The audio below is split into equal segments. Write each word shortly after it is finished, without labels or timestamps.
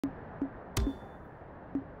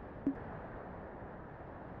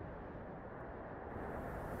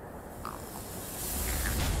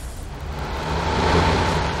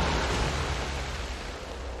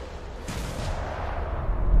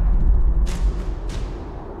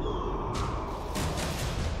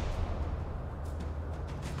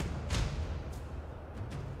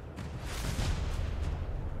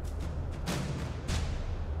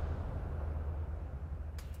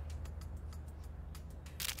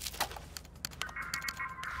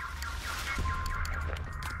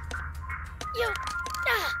You...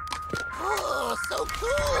 Oh, so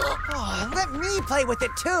cool! Oh, let me play with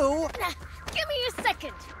it too! Give me a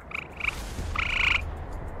second.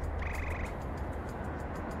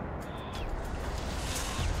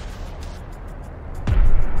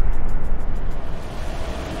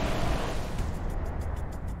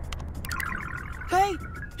 Hey,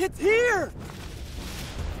 it's here!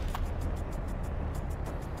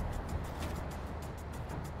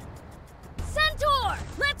 Centaur,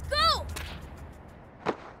 let's go!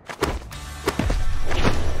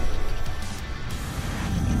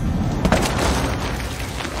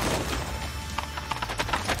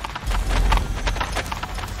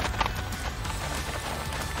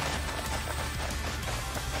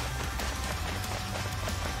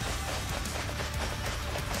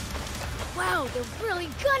 Wow, they're really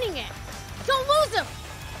gunning it! Don't lose them!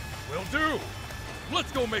 Will do!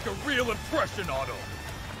 Let's go make a real impression on him!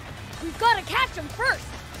 We've got to catch them first!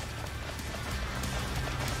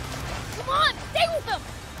 Come on, stay with them!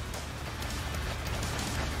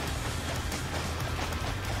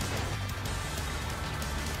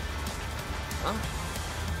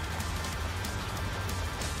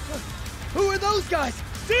 Who are those guys?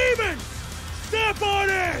 Demons! Step on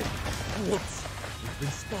it! Whoops! We've been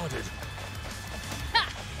spotted. Ha!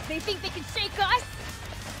 They think they can shake us?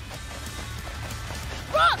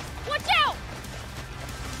 Rob, watch out!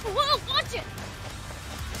 Whoa, watch it!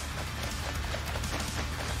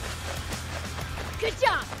 Good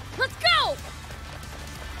job! Let's go!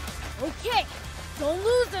 Okay, don't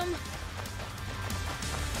lose them.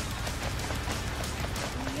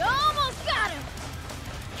 We almost got him!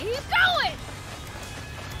 Keep going!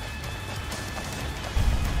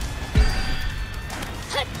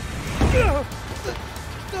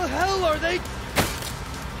 The hell are they?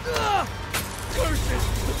 Curses!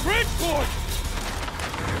 The transport!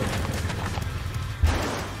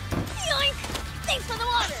 Yoink! Thanks for the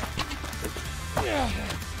water!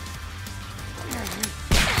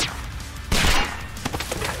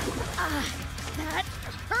 That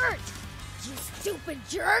hurt! You stupid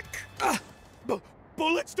jerk!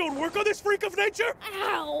 Bullets don't work on this freak of nature?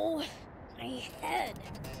 Ow! My head.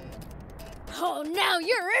 Oh, now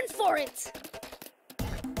you're in for it!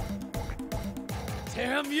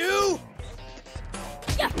 Damn you!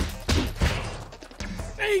 Yeah.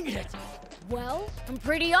 Dang it! Well, I'm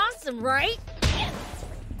pretty awesome, right?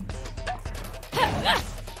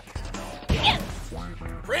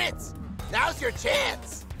 Prince, now's your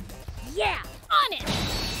chance! Yeah, on it!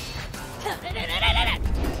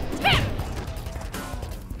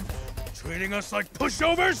 Treating us like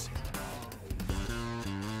pushovers?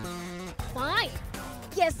 Fine.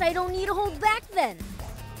 Guess I don't need to hold back then.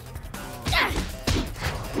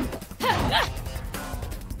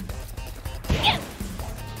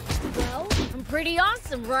 Well, I'm pretty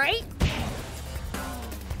awesome, right?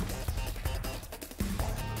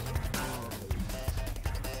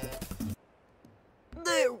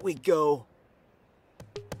 There we go.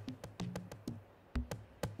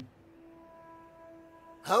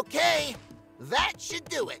 Okay, that should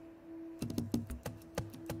do it.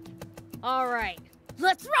 All right,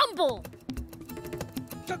 let's rumble!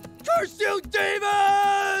 Curse you,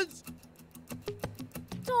 demons!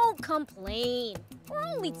 Don't complain. We're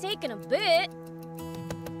only taking a bit.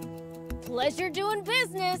 Pleasure doing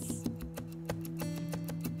business.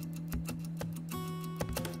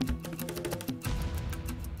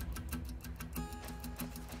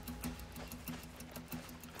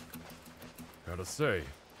 Gotta say,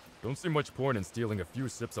 don't see much point in stealing a few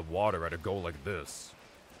sips of water at a go like this.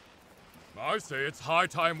 I say it's high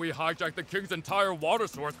time we hijack the king's entire water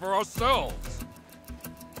source for ourselves.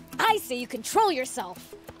 I say you control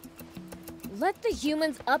yourself. Let the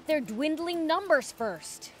humans up their dwindling numbers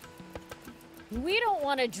first. We don't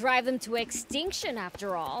want to drive them to extinction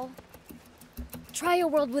after all. Try a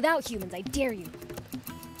world without humans, I dare you.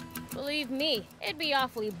 Believe me, it'd be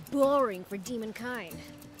awfully boring for demon kind.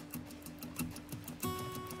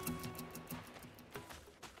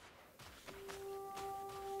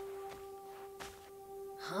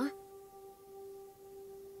 Huh?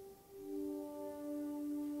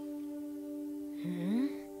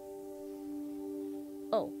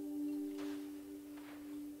 Oh.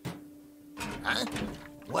 Huh?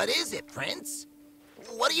 What is it, Prince?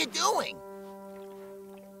 What are you doing?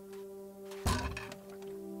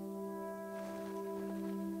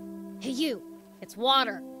 Hey, you. It's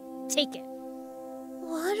water. Take it.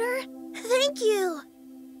 Water? Thank you.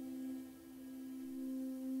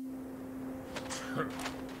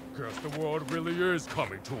 Guess the world really is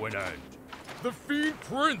coming to an end. The Fiend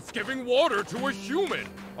Prince giving water to a human!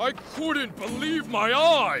 I couldn't believe my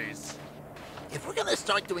eyes! If we're gonna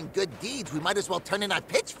start doing good deeds, we might as well turn in our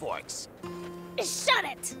pitchforks. Shut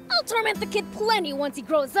it! I'll torment the kid plenty once he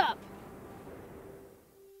grows up.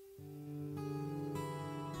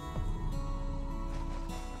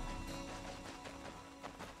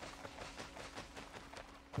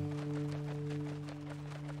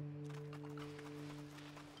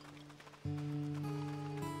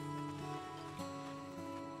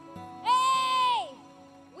 Hey!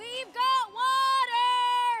 We've got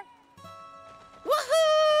water!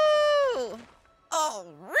 Woohoo! All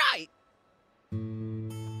right!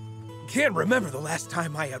 Can't remember the last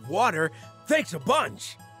time I had water. Thanks a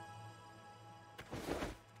bunch.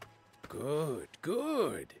 Good,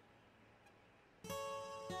 good.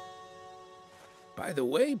 By the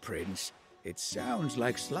way, Prince, it sounds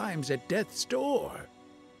like Slime's at death's door.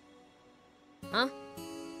 Huh?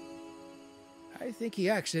 I think he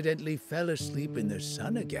accidentally fell asleep in the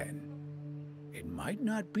sun again. It might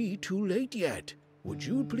not be too late yet. Would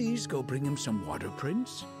you please go bring him some water,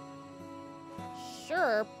 Prince?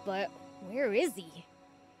 Sure, but where is he?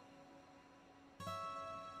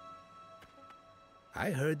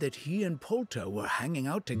 I heard that he and Polta were hanging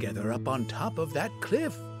out together up on top of that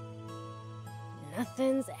cliff.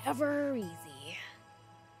 Nothing's ever easy.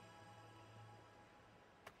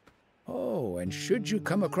 Oh, and should you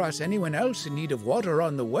come across anyone else in need of water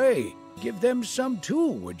on the way, give them some too,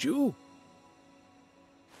 would you?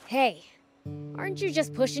 Hey, aren't you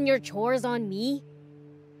just pushing your chores on me?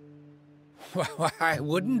 Well, I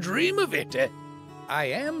wouldn't dream of it. I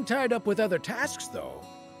am tied up with other tasks, though.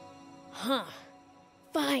 Huh.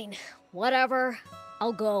 Fine. Whatever.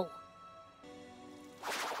 I'll go.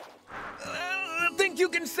 Think you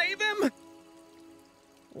can save him?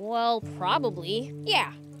 Well, probably.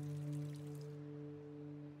 Yeah.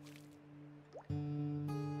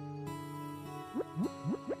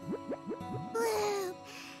 Woo!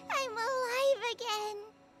 I'm alive again.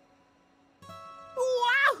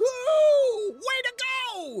 Wahoo! Way to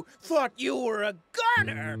go! Thought you were a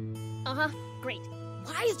goner. Uh-huh. Great.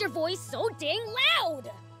 Why is your voice so dang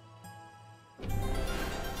loud?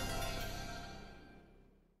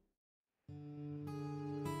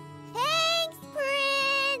 Thanks,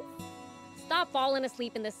 Prince! Stop falling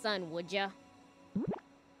asleep in the sun, would ya?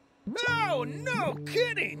 Oh, no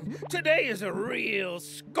kidding! Today is a real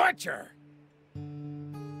scorcher.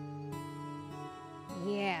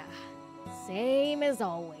 Yeah. Same as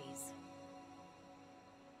always.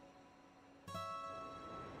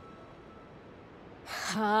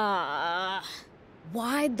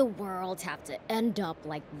 Why'd the world have to end up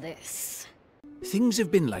like this? Things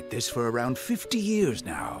have been like this for around 50 years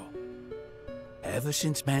now. Ever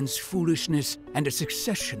since man's foolishness and a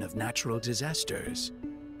succession of natural disasters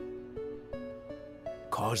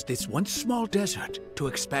caused this once small desert to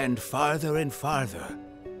expand farther and farther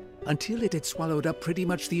until it had swallowed up pretty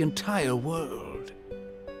much the entire world.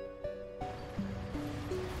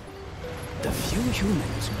 The few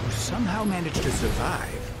humans who somehow managed to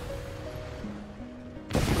survive,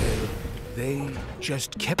 well, they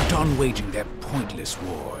just kept on waging their pointless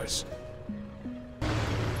wars.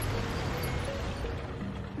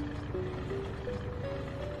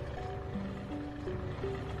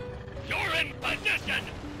 You're in position!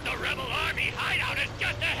 The rebel army hideout is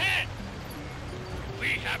just ahead! We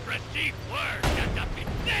have received word that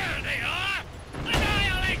there they are!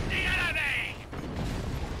 Annihilate the enemy!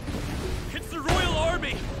 It's the Royal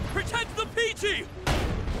Army! Protect the Peachy!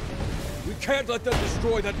 We can't let them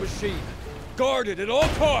destroy that machine. Guard it at all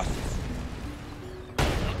costs!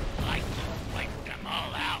 Looks like you wiped them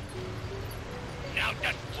all out. Now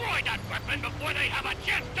destroy that weapon before they have a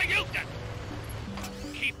chance to use it!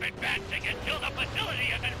 Keep advancing until the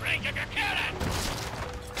facility is in range of your cannon!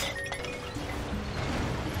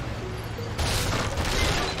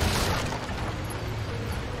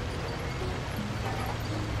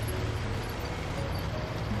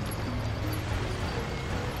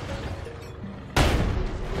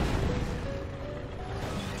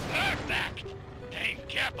 Perfect! Aim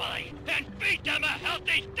carefully and feed them a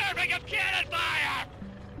healthy serving of cannon fire!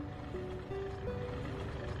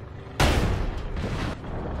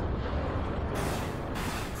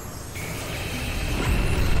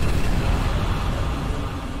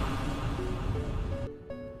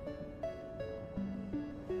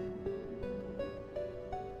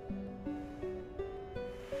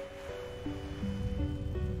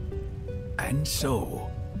 And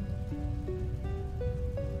so,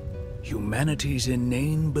 humanity's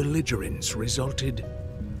inane belligerence resulted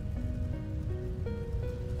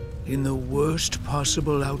in the worst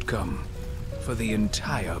possible outcome for the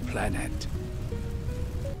entire planet.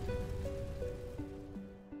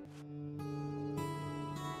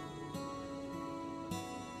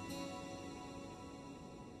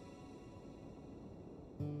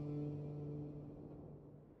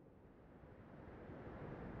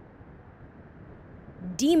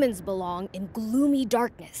 demons belong in gloomy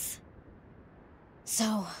darkness.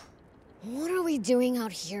 So, what are we doing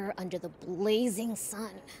out here under the blazing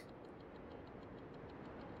sun?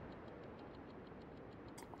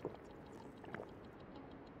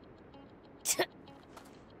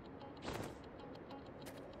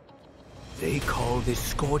 They call this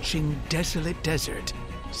scorching, desolate desert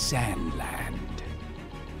Sandland.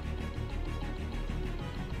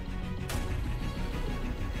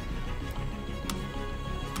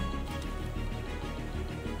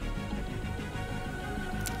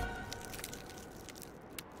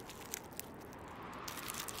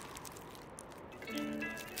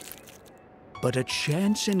 But a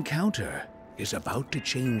chance encounter is about to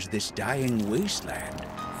change this dying wasteland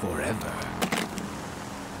forever.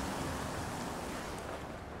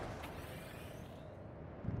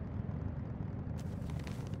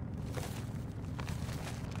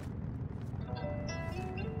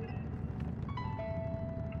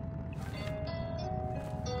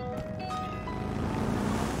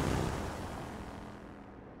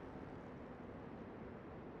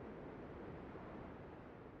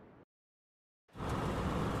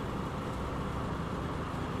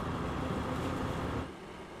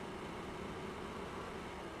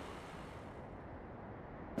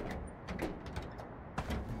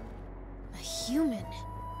 Human.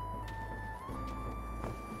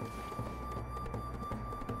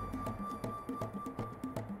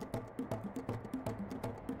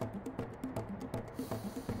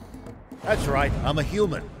 That's right, I'm a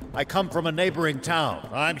human. I come from a neighboring town.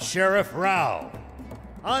 I'm Sheriff Rao.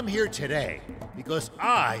 I'm here today because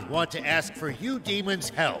I want to ask for you demons'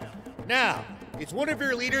 help. Now, is one of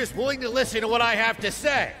your leaders willing to listen to what I have to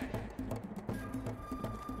say?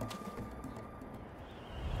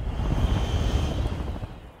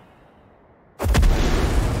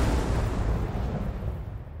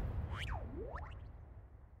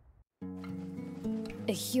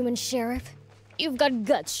 A human sheriff? You've got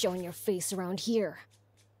guts showing your face around here.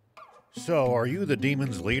 So, are you the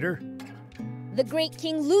demon's leader? The great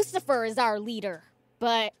King Lucifer is our leader,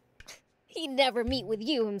 but he'd never meet with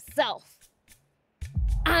you himself.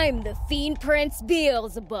 I'm the Fiend Prince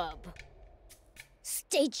Beelzebub.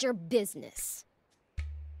 State your business.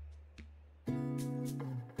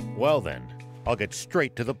 Well then, I'll get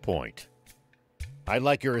straight to the point. I'd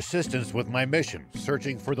like your assistance with my mission,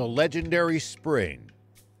 searching for the legendary spring.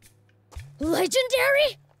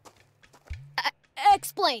 Legendary?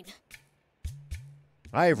 Explain.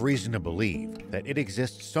 I have reason to believe that it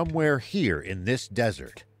exists somewhere here in this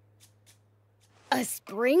desert. A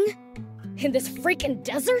spring? In this freaking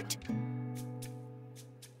desert?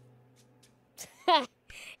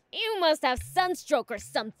 You must have sunstroke or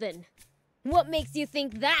something. What makes you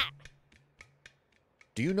think that?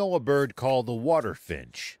 Do you know a bird called the water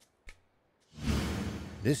finch?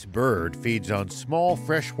 This bird feeds on small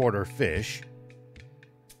freshwater fish,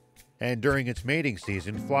 and during its mating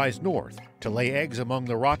season flies north to lay eggs among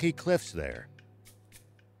the rocky cliffs there.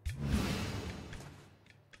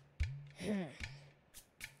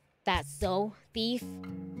 That's so, thief?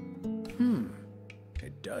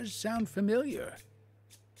 It does sound familiar.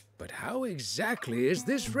 But how exactly is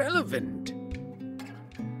this relevant?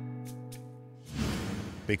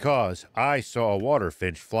 Because I saw a water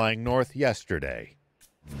finch flying north yesterday.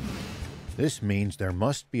 This means there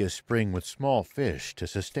must be a spring with small fish to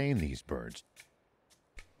sustain these birds.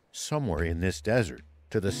 Somewhere in this desert,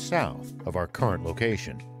 to the south of our current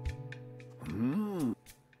location.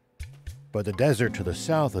 But the desert to the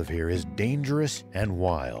south of here is dangerous and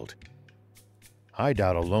wild. I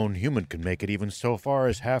doubt a lone human can make it even so far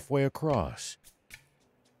as halfway across.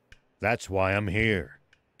 That's why I'm here.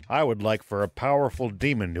 I would like for a powerful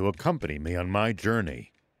demon to accompany me on my journey.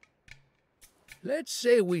 Let's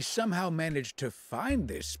say we somehow managed to find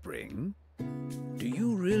this spring. Do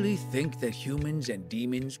you really think that humans and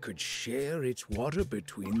demons could share its water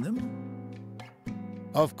between them?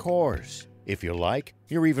 Of course. If you like,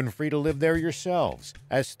 you're even free to live there yourselves,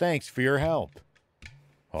 as thanks for your help.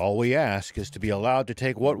 All we ask is to be allowed to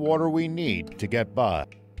take what water we need to get by.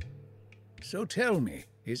 So tell me,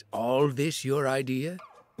 is all this your idea?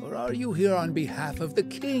 Or are you here on behalf of the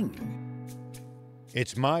king?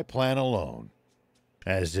 It's my plan alone.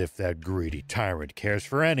 As if that greedy tyrant cares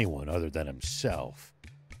for anyone other than himself.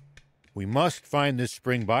 We must find this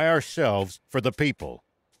spring by ourselves for the people.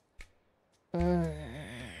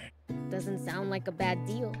 Doesn't sound like a bad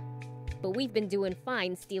deal. But we've been doing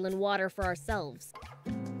fine stealing water for ourselves.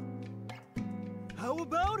 How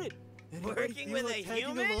about it? Working with a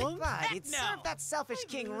human? But it served that selfish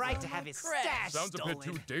king right to have his stash Sounds stolen. a bit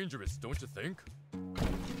too dangerous, don't you think?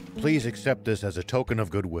 Please accept this as a token of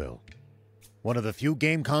goodwill. one of the few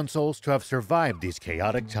game consoles to have survived these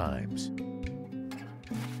chaotic times.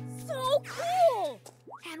 So cool!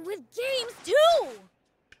 And with games, too!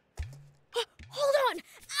 Hold on!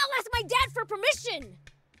 I'll ask my dad for permission!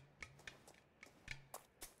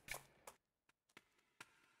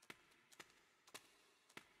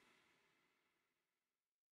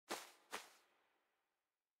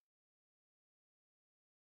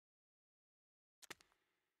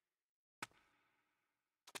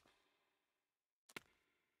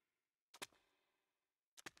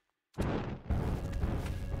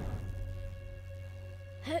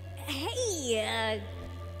 Hey,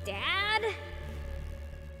 Dad?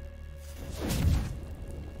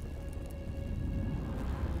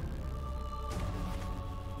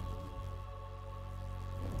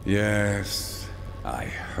 Yes, I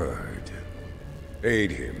heard.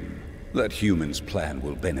 Aid him. That human's plan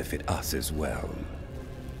will benefit us as well.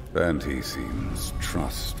 And he seems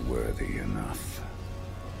trustworthy enough.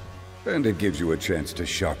 And it gives you a chance to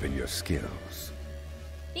sharpen your skills.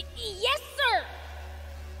 Yes, sir!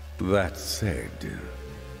 That said,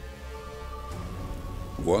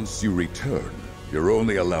 once you return, you're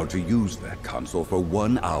only allowed to use that console for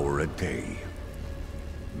 1 hour a day.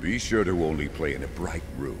 Be sure to only play in a bright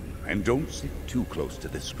room, and don't sit too close to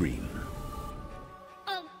the screen.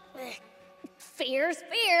 Fair's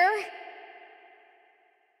fair.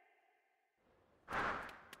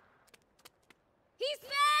 He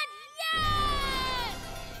said yes!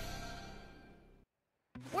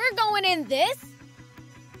 We're going in this?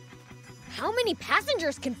 How many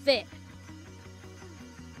passengers can fit?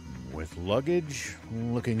 With luggage,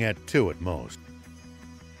 looking at 2 at most.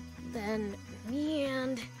 Then me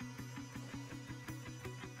and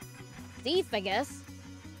Thief, I guess.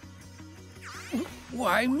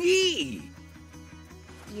 Why me?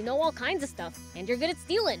 You know all kinds of stuff, and you're good at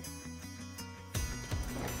stealing.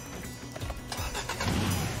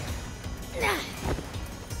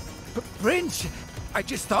 Prince, I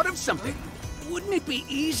just thought of something. Wouldn't it be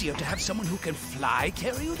easier to have someone who can fly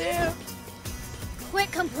carry you there?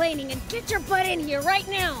 Quit complaining and get your butt in here right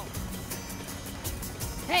now!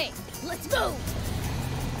 Hey, let's move!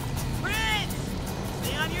 Prince!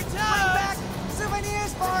 Stay on your toes! Bring back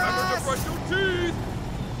souvenirs for Remember to us! brush your teeth!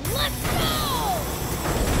 Let's go!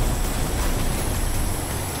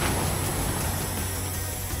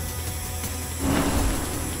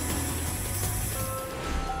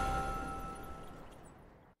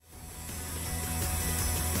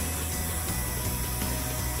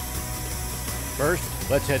 First,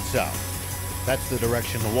 let's head south. That's the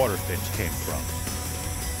direction the water fins came from.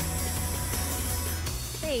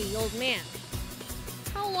 Hey, old man.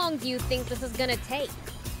 How long do you think this is gonna take?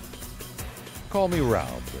 Call me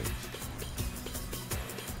Raoul, please.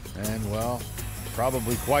 And, well,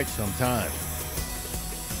 probably quite some time.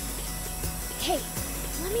 Hey,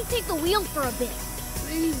 let me take the wheel for a bit.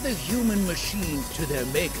 Leave the human machines to their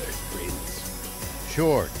makers, Prince.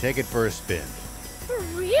 Sure, take it for a spin. For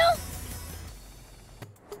real?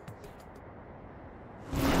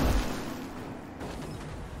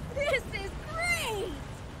 This is great!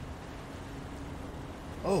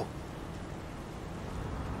 Oh.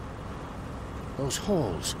 Those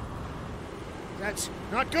holes. That's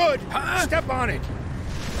not good. Huh? Step on it.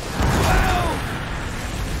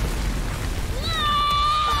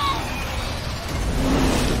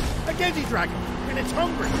 A Genji dragon, and it's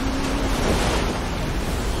hungry.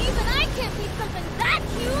 Even I can't beat something that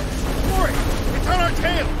huge! For it! It's on our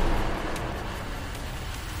tail!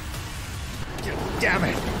 Damn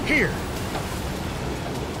it! Here!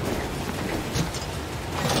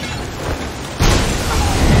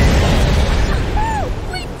 Woo!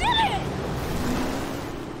 We did it!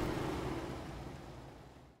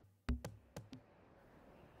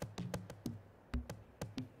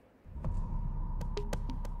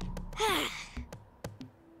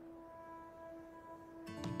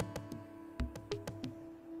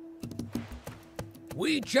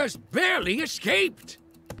 We just barely escaped.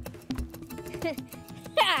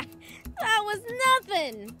 Ha! That was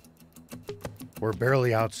nothing! We're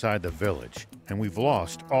barely outside the village, and we've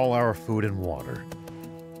lost all our food and water.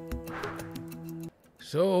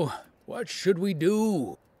 So, what should we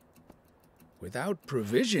do? Without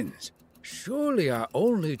provisions, surely our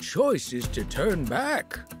only choice is to turn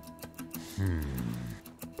back.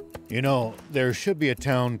 You know, there should be a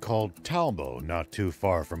town called Talbo not too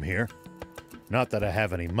far from here. Not that I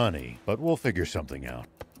have any money, but we'll figure something out.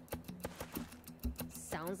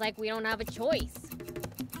 Sounds like we don't have a choice.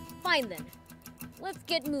 Fine then. Let's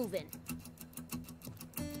get moving.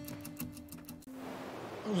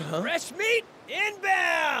 Fresh meat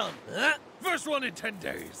inbound! First one in 10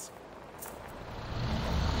 days.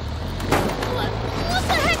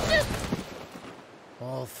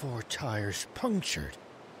 4 tires punctured.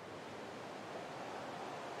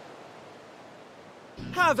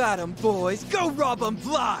 Have at 'em, boys! Go rob 'em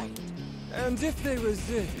blind! And if they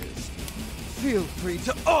resist, feel free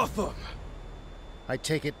to off 'em! I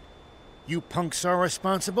take it you punks are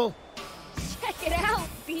responsible? Check it out,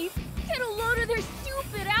 Thief! Get a load of their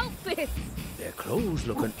stupid outfits! Their clothes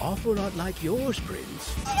look an awful lot like yours,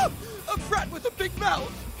 Prince. Oh, a brat with a big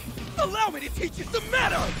mouth! Allow me to teach you some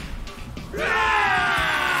manners!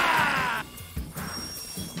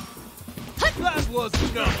 That was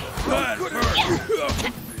enough! That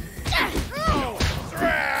hurt!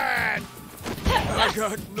 Thread! I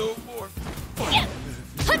got no more fun!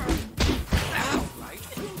 Outright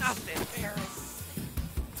for nothing, Paris!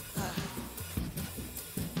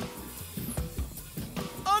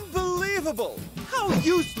 Unbelievable! How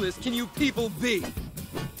useless can you people be?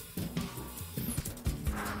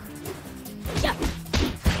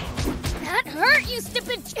 That hurt, you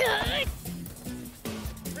stupid...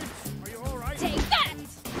 Are you all right? Take that!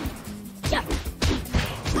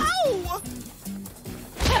 Ow!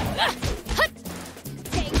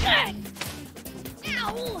 Take that!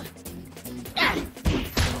 Ow!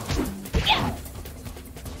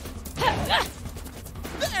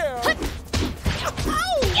 There!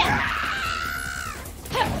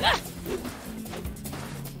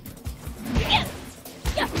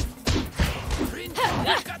 Prince,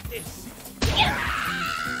 you got this!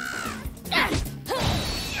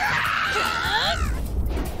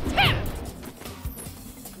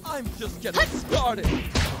 I'm just getting started!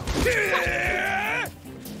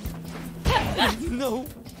 No!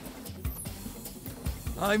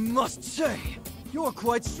 I must say, you're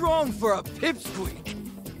quite strong for a pipsqueak!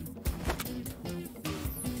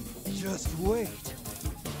 Just wait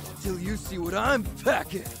till you see what I'm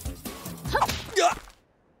packing!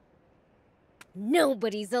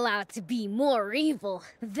 Nobody's allowed to be more evil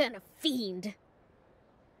than a fiend.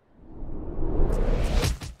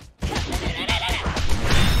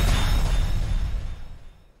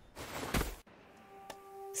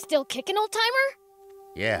 Still kicking, old-timer?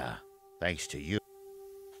 Yeah, thanks to you.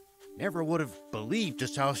 Never would have believed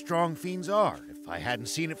just how strong fiends are if I hadn't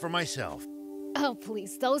seen it for myself. Oh,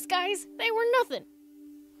 please, those guys, they were nothing.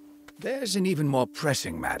 There's an even more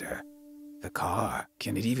pressing matter. The car.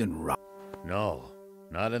 Can it even run? No,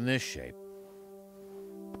 not in this shape.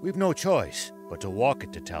 We've no choice but to walk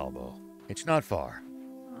it to Talbot. It's not far.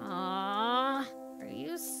 Aww, are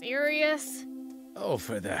you serious? Oh,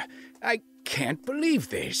 for the... I can't believe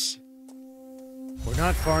this. We're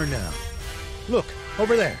not far now. Look,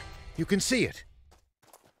 over there. You can see it.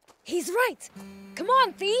 He's right. Come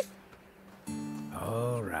on, thief.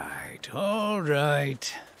 All right, all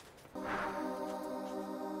right.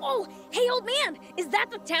 Oh, hey, old man, is that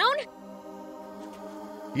the town?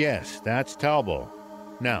 Yes, that's Talbot.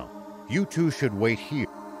 Now, you two should wait here.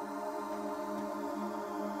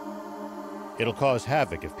 It'll cause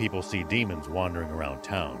havoc if people see demons wandering around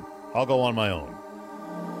town. I'll go on my own.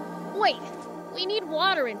 Wait, we need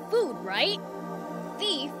water and food, right?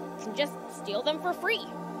 Thief can just steal them for free.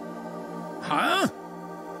 Huh?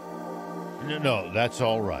 No, that's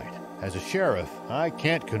all right. As a sheriff, I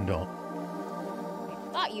can't condone...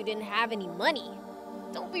 I thought you didn't have any money.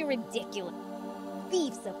 Don't be ridiculous.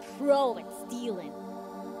 Thief's a pro at stealing.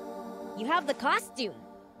 You have the costume,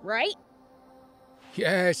 right?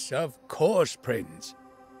 Yes, of course, Prince.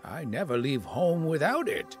 I never leave home without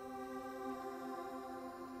it.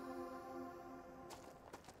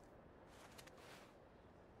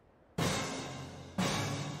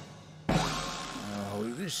 Oh,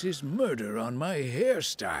 this is murder on my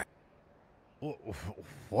hairstyle.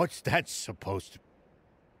 What's that supposed to...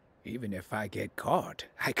 Even if I get caught,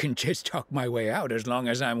 I can just talk my way out as long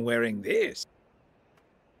as I'm wearing this.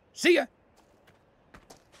 See ya!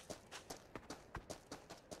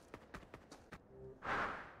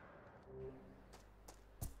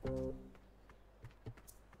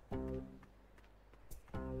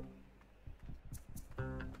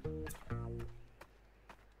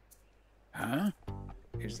 Huh?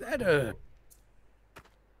 Is that a...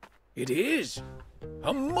 It is!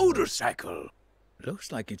 A motorcycle!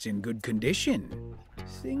 Looks like it's in good condition.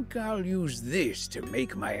 Think I'll use this to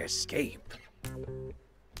make my escape.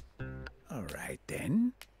 All right,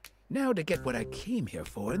 then. Now to get what I came here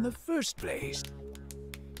for in the first place.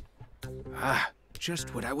 Ah,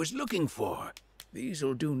 just what I was looking for.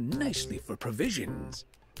 These'll do nicely for provisions.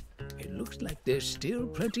 It looks like there's still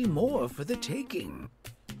plenty more for the taking.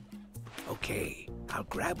 Okay, I'll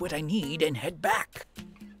grab what I need and head back.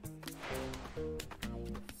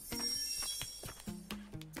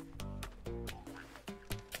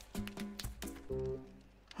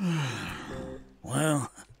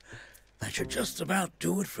 Well, should just about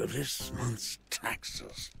do it for this month's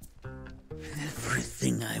taxes.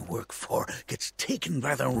 Everything I work for gets taken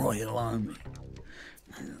by the Royal Army.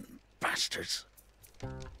 Bastards.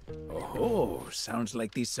 Oh, sounds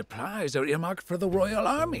like these supplies are earmarked for the Royal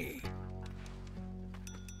Army.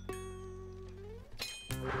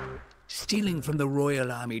 Stealing from the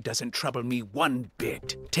Royal Army doesn't trouble me one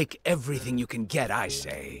bit. Take everything you can get, I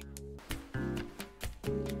say.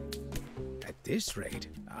 At this rate,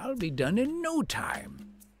 I'll be done in no time.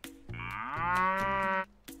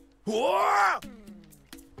 Well,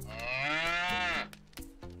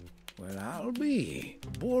 I'll be.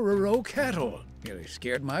 Bororo cattle. Nearly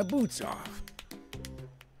scared my boots off.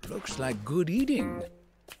 Looks like good eating.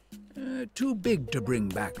 Too big to bring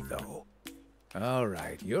back, though. All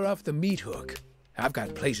right, you're off the meat hook. I've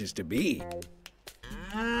got places to be.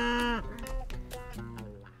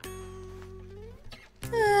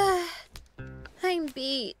 I'm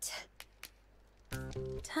beat.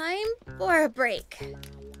 Time for a break.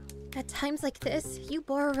 At times like this, you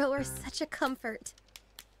Bororo are such a comfort.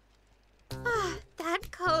 Ah, that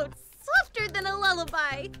coat's softer than a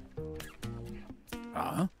lullaby.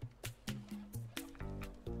 Huh?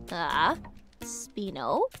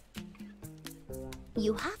 Spino?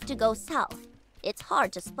 You have to go south. It's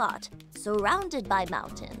hard to spot, surrounded by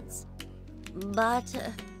mountains. But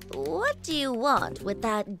what do you want with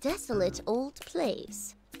that desolate old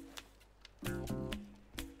place?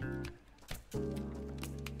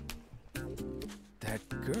 That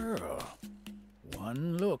girl.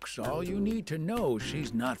 One look's all you need to know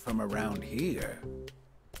she's not from around here.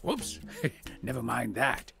 Whoops. Never mind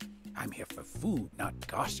that. I'm here for food, not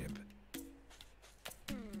gossip.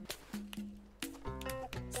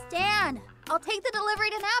 Stan, I'll take the delivery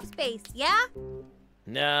to nap space, yeah?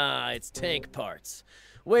 Nah, it's tank parts.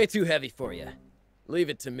 Way too heavy for you. Leave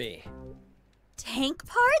it to me. Tank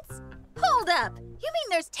parts? Hold up! You mean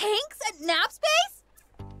there's tanks at nap space?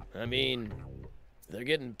 I mean, they're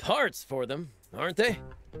getting parts for them, aren't they?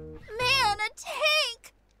 Man, a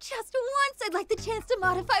tank! Just once I'd like the chance to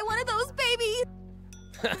modify one of those babies!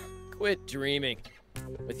 Quit dreaming.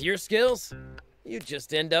 With your skills, you'd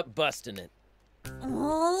just end up busting it.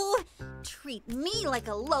 Oh, treat me like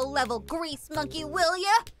a low-level grease monkey, will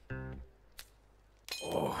ya?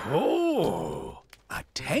 Oh, a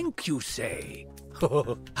tank, you say?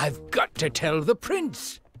 I've got to tell the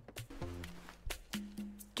prince.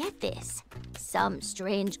 Get this. Some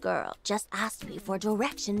strange girl just asked me for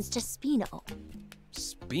directions to Spino.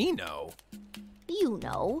 Spino? You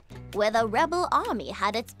know, where the rebel army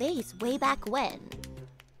had its base way back when.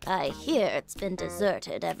 I hear it's been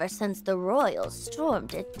deserted ever since the royals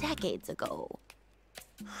stormed it decades ago.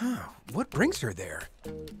 Huh, what brings her there?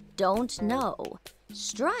 Don't know.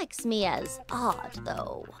 Strikes me as odd,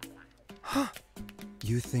 though. Huh.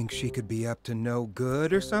 You think she could be up to no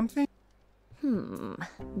good or something?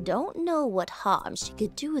 Don't know what harm she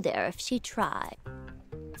could do there if she tried.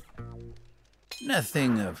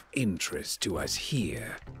 Nothing of interest to us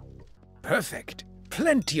here. Perfect.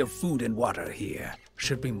 Plenty of food and water here.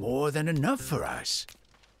 Should be more than enough for us.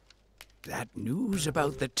 That news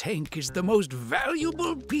about the tank is the most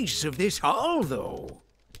valuable piece of this haul, though.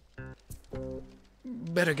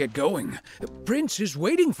 Better get going. The prince is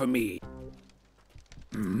waiting for me.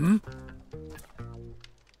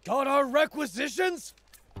 Got our requisitions?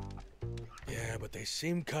 Yeah, but they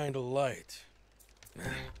seem kinda light.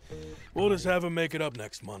 We'll just have him make it up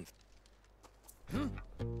next month.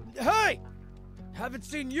 Hey! Haven't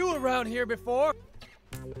seen you around here before.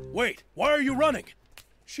 Wait, why are you running?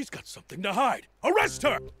 She's got something to hide. Arrest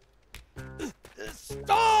her!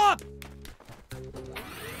 Stop!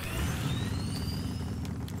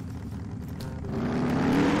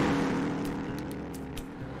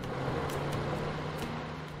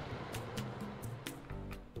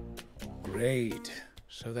 Great.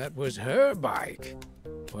 So that was her bike.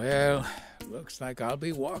 Well, looks like I'll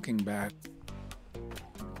be walking back.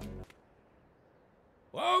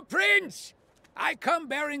 Whoa, Prince! I come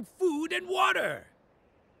bearing food and water.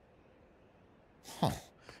 Huh.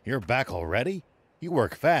 You're back already? You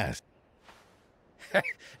work fast.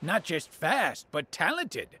 Not just fast, but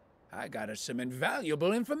talented. I got us some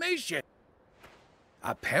invaluable information.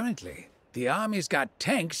 Apparently, the Army's got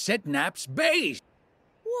tanks at Nap's base.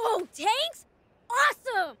 Whoa, tanks?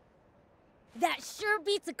 Awesome! That sure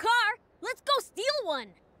beats a car. Let's go steal one.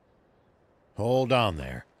 Hold on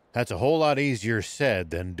there. That's a whole lot easier said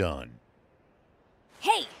than done.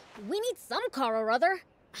 Hey, we need some car or other.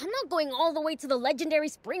 I'm not going all the way to the legendary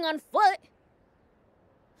spring on foot.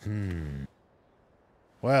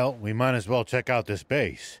 Well, we might as well check out this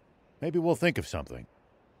base. Maybe we'll think of something.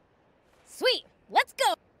 Sweet, let's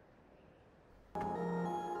go.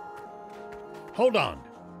 Hold on.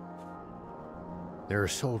 There are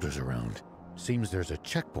soldiers around. Seems there's a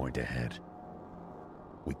checkpoint ahead.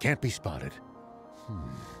 We can't be spotted.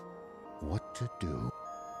 What to do?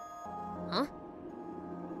 Huh?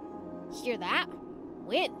 Hear that?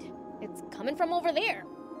 Wind. It's coming from over there.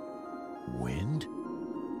 Wind?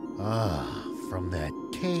 Ah, from that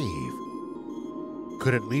cave.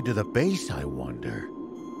 Could it lead to the base, I wonder?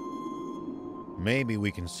 Maybe we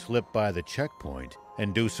can slip by the checkpoint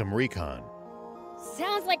and do some recon.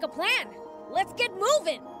 Sounds like a plan. Let's get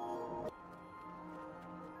moving.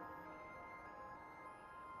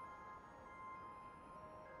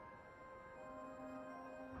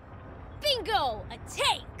 Bingo! A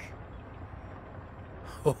tank!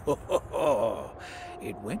 Ho, ho, ho, ho.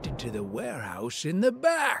 It went into the warehouse in the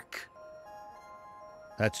back.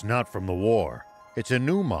 That's not from the war. It's a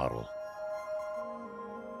new model.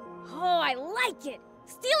 Oh, I like it!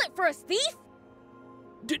 Steal it for us, thief?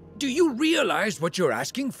 Do you realize what you're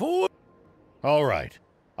asking for? All right.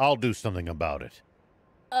 I'll do something about it.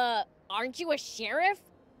 Aren't you a sheriff?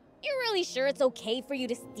 You really sure it's okay for you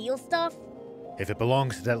to steal stuff? If it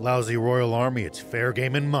belongs to that lousy royal army, it's fair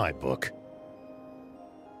game in my book.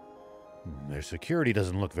 Their security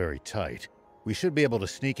doesn't look very tight. We should be able to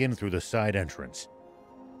sneak in through the side entrance.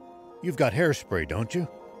 You've got hairspray, don't you?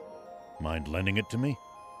 Mind lending it to me?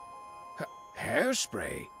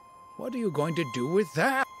 Hairspray? What are you going to do with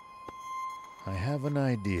that? I have an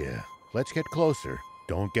idea. Let's get closer.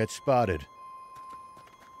 Don't get spotted.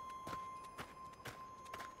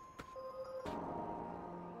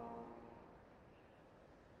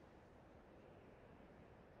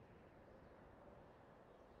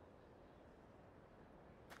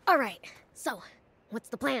 All right, so, what's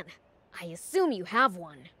the plan? I assume you have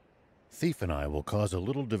one. Thief and I will cause a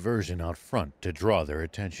little diversion out front to draw their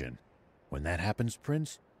attention. When that happens,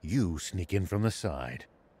 Prince, you sneak in from the side.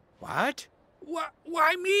 What?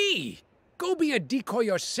 Why me? Go be a decoy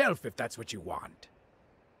yourself if that's what you want.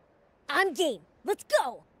 I'm game. Let's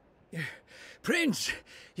go! Prince,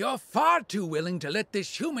 you're far too willing to let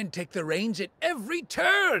this human take the reins at every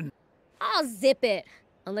turn. I'll zip it.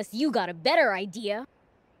 Unless you got a better idea.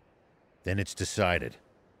 Then it's decided.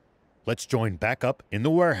 Let's join back up in the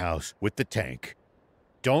warehouse with the tank.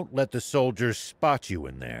 Don't let the soldiers spot you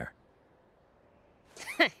in there.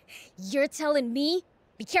 You're telling me?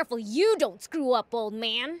 Be careful you don't screw up, old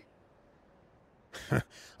man.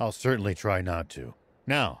 I'll certainly try not to.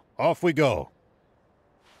 Now, off we go.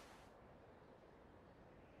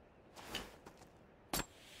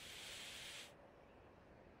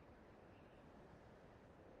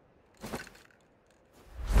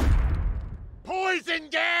 Poison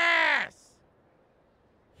gas!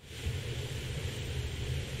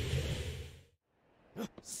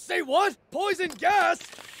 Say what? Poison gas?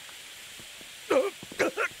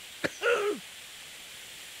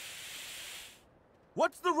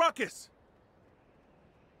 What's the ruckus?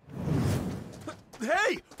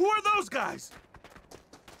 Hey, who are those guys?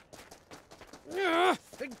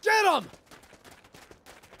 Get him!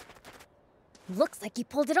 Looks like you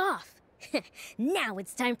pulled it off. Now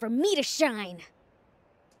it's time for me to shine.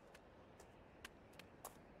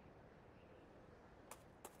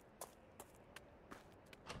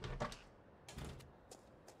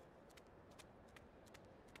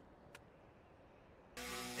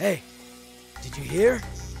 Hey, did you hear?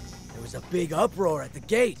 There was a big uproar at the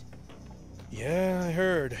gate. Yeah, I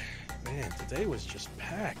heard. Man, today was just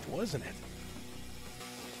packed, wasn't it?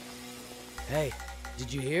 Hey,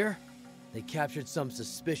 did you hear? They captured some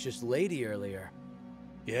suspicious lady earlier.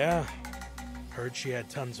 Yeah. Heard she had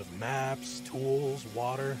tons of maps, tools,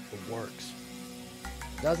 water, the works.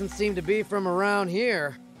 Doesn't seem to be from around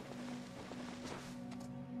here.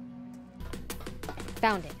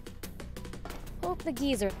 Found it. Hope the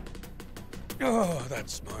geezer... Oh, that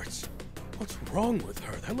smarts. What's wrong with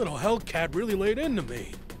her? That little hellcat really laid into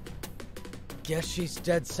me. Guess she's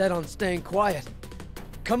dead set on staying quiet.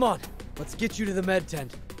 Come on, let's get you to the med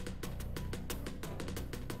tent.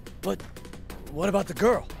 But what about the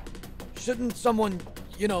girl? Shouldn't someone,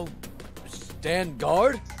 stand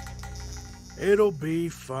guard? It'll be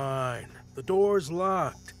fine. The door's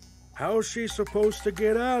locked. How's she supposed to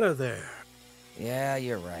get out of there? Yeah,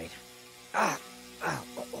 you're right.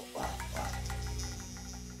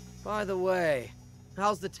 By the way,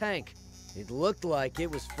 how's the tank? It looked like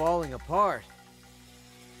it was falling apart.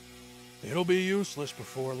 It'll be useless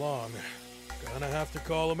before long. Gonna have to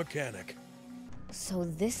call a mechanic. So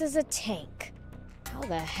this is a tank. How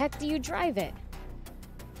the heck do you drive it?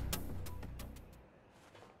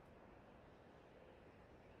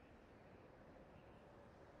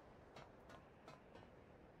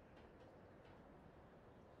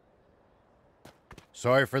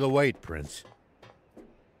 Sorry for the wait, Prince.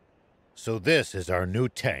 So this is our new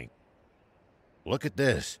tank. Look at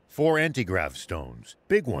this. 4 anti-grav stones.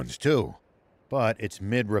 Big ones, too. But it's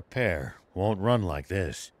mid-repair. Won't run like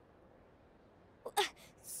this.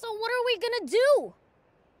 So what are we gonna do?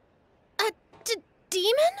 A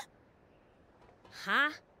demon? Huh?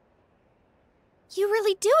 You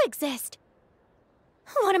really do exist.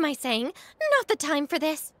 What am I saying? Not the time for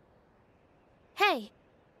this. Hey,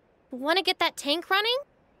 wanna get that tank running?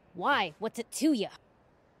 Why? What's it to you?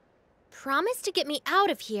 Promise to get me out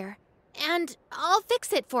of here, and I'll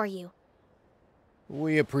fix it for you.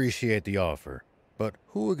 We appreciate the offer, but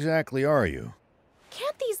who exactly are you?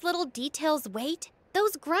 Can't these little details wait?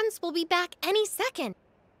 Those grunts will be back any second.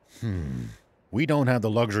 We don't have the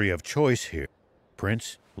luxury of choice here.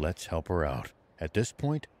 Prince, let's help her out. At this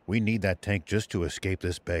point, we need that tank just to escape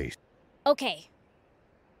this base. Okay.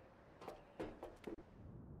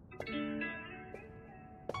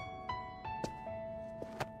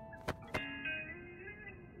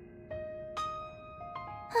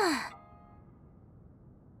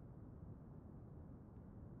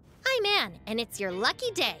 I'm Anne, and it's your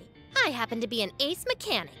lucky day. I happen to be an ace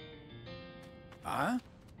mechanic. Huh?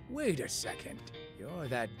 Wait a second. You're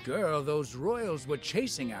that girl those royals were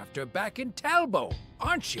chasing after back in Talbot,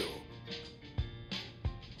 aren't you?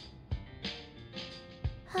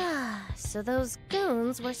 So those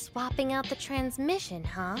goons were swapping out the transmission,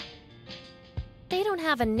 huh? They don't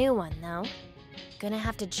have a new one, though. Gonna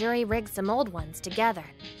have to jury-rig some old ones together.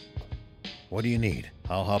 What do you need?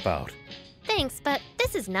 I'll hop out. Thanks, but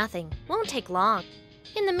this is nothing. Won't take long.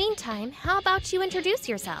 In the meantime, how about you introduce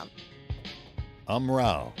yourself? I'm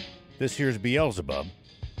Rao. This here's Beelzebub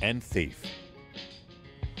and Thief.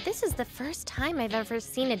 This is the first time I've ever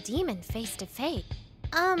seen a demon face to face.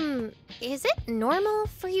 Is it normal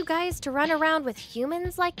for you guys to run around with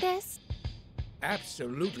humans like this?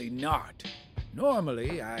 Absolutely not.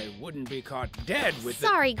 Normally, I wouldn't be caught dead with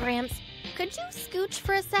Sorry, Gramps. Could you scooch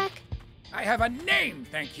for a sec? I have a name,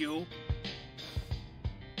 thank you.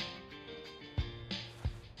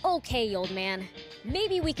 Okay, old man.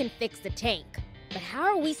 Maybe we can fix the tank. But how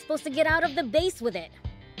are we supposed to get out of the base with it?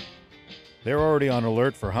 They're already on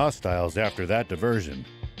alert for hostiles after that diversion.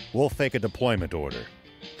 We'll fake a deployment order.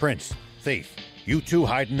 Prince, Thief, you two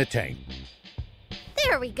hide in the tank.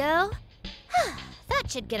 There we go. That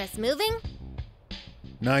should get us moving.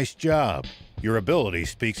 Nice job. Your ability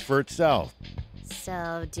speaks for itself.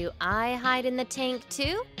 So, do I hide in the tank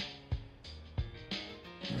too?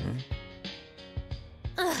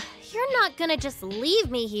 You're not gonna just leave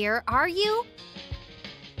me here, are you?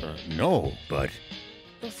 No, but...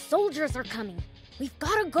 The soldiers are coming. We've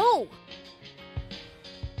gotta go.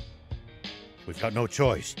 We've got no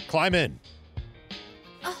choice. Climb in.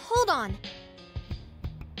 Hold on.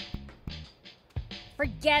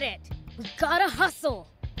 Forget it. We gotta hustle.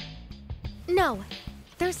 No,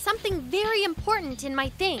 there's something very important in my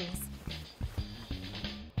things.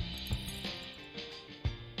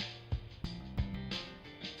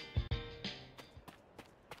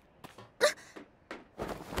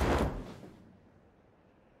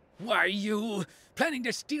 Why, you planning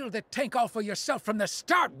to steal the tank all for yourself from the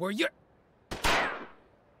start, were you?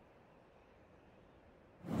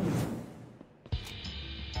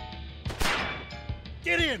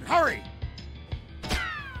 Get in, hurry!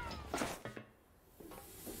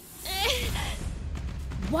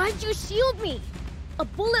 Why'd you shield me? A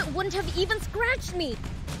bullet wouldn't have even scratched me.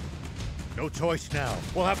 No choice now.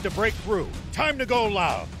 We'll have to break through. Time to go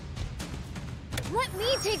loud. Let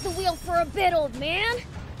me take the wheel for a bit, old man.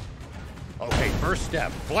 Okay, first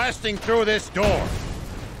step. Blasting through this door.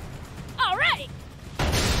 All right.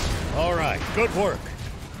 All right, good work.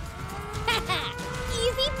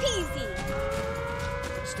 Easy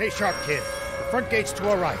peasy. Stay sharp, kid. The front gate's to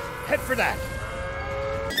our right. Head for that.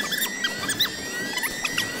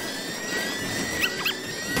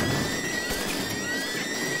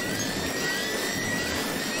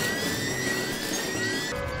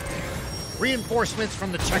 Reinforcements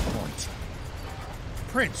from the checkpoint.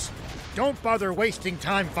 Prince, don't bother wasting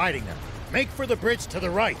time fighting them. Make for the bridge to the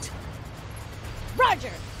right.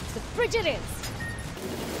 Roger. The bridge it is.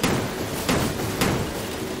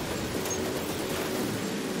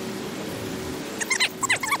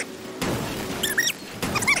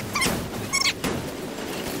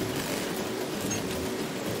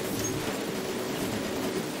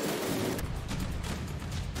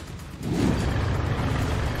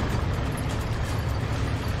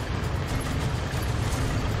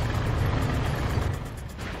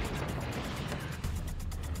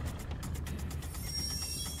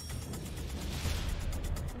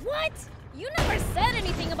 What? You never said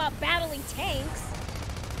anything about battling tanks.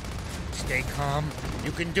 Stay calm.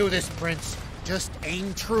 You can do this, Prince. Just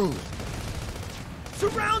aim true.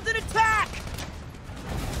 Surround and attack!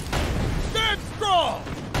 Stand strong!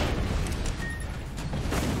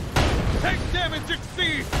 Tank damage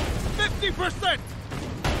exceeds 50%!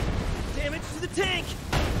 Damage to the tank!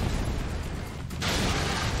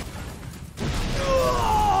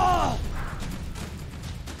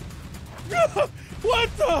 What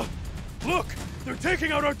the? Look! They're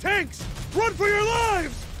taking out our tanks! Run for your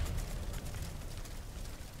lives!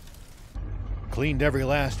 Cleaned every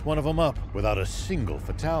last one of them up without a single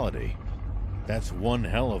fatality. That's one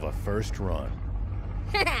hell of a first run.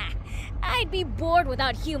 I'd be bored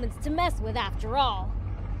without humans to mess with after all.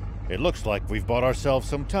 It looks like we've bought ourselves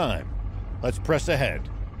some time. Let's press ahead.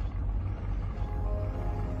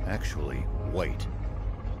 Actually, wait.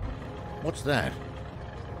 What's that?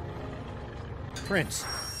 Prince,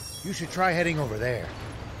 you should try heading over there.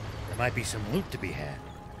 There might be some loot to be had.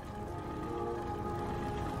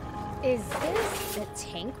 Is this the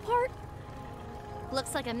tank part?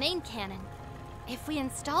 Looks like a main cannon. If we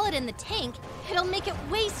install it in the tank, it'll make it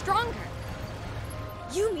way stronger.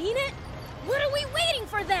 You mean it? What are we waiting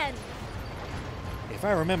for then? If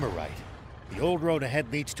I remember right, the old road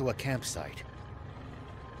ahead leads to a campsite.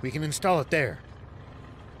 We can install it there.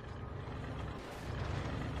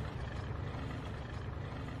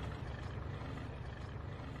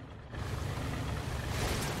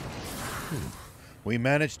 We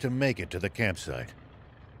managed to make it to the campsite.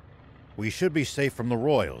 We should be safe from the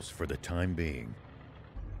Royals for the time being.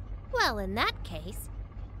 Well, in that case,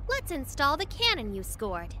 let's install the cannon you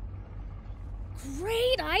scored.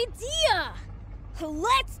 Great idea!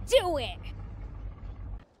 Let's do it!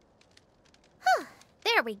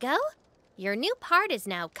 There we go. Your new part is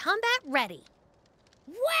now combat ready.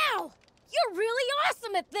 Wow! You're really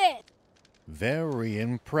awesome at this! Very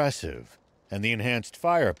impressive. And the enhanced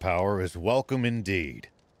firepower is welcome indeed.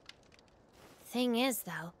 Thing is,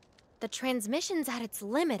 though, the transmission's at its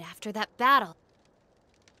limit after that battle.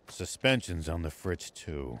 Suspension's on the fritz,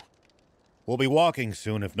 too. We'll be walking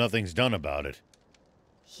soon if nothing's done about it.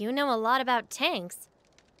 You know a lot about tanks.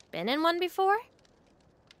 Been in one before?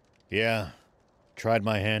 Yeah. Tried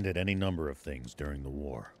my hand at any number of things during the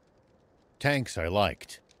war. Tanks I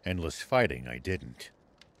liked. Endless fighting I didn't.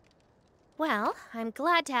 Well, I'm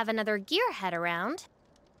glad to have another gearhead around.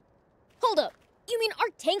 Hold up. You mean our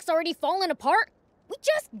tank's already fallen apart? We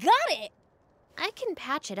just got it! I can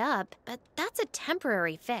patch it up, but that's a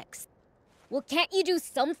temporary fix. Well, can't you do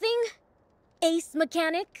something? Ace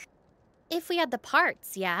mechanic? If we had the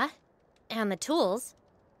parts, yeah. And the tools.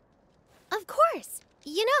 Of course.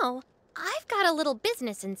 You know, I've got a little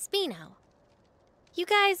business in Spino. You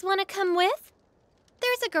guys want to come with?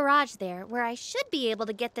 There's a garage there where I should be able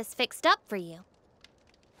to get this fixed up for you.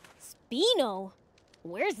 Spino?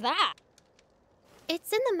 Where's that?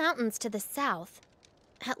 It's in the mountains to the south.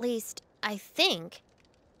 At least, I think.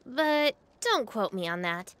 But don't quote me on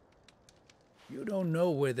that. You don't know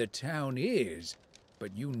where the town is,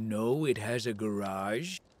 but you know it has a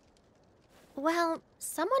garage? Well,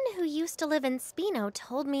 someone who used to live in Spino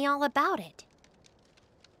told me all about it.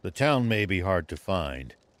 The town may be hard to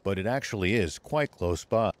find, but it actually is quite close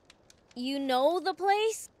by. You know the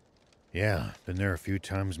place? Yeah, been there a few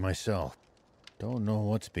times myself. Don't know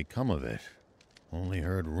what's become of it. Only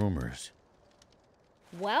heard rumors.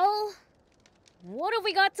 Well, what have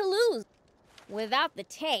we got to lose? Without the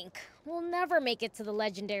tank, we'll never make it to the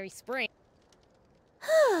legendary spring.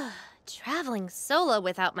 Traveling solo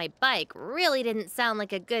without my bike really didn't sound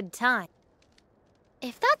like a good time.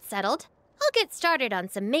 If that's settled, I'll get started on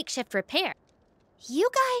some makeshift repair. You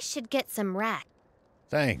guys should get some rest.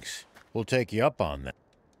 Thanks. We'll take you up on that.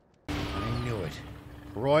 I knew it.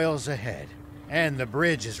 Royals ahead. And the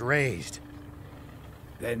bridge is raised.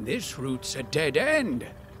 Then this route's a dead end.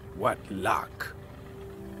 What luck.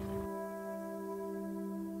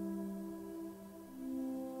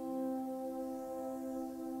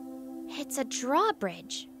 It's a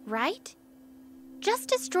drawbridge, right? Just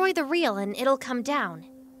destroy the reel and it'll come down.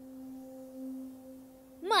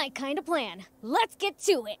 My kind of plan. Let's get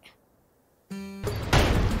to it.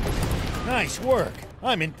 Nice work.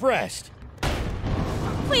 I'm impressed.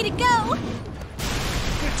 Way to go!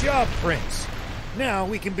 Good job, Prince. Now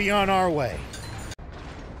we can be on our way.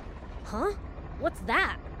 Huh? What's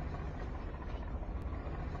that?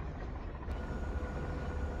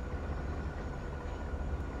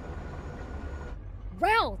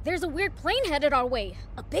 Wow, there's a weird plane headed our way.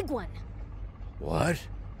 A big one. What?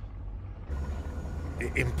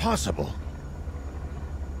 Impossible.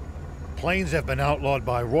 Planes have been outlawed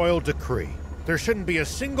by royal decree. There shouldn't be a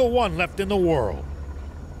single one left in the world.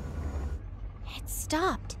 It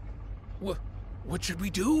stopped. What should we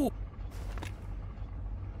do?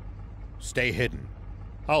 Stay hidden.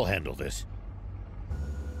 I'll handle this.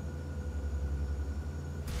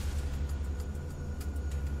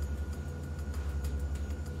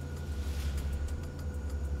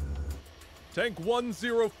 Tank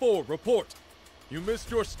 104, report. You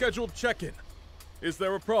missed your scheduled check-in. Is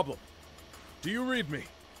there a problem? Do you read me?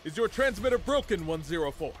 Is your transmitter broken,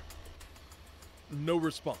 104? No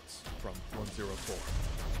response from 104.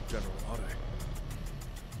 General Ade.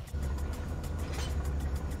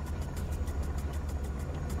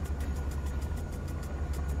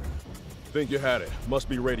 Think you had it. Must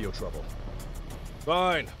be radio trouble.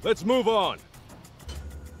 Fine, let's move on.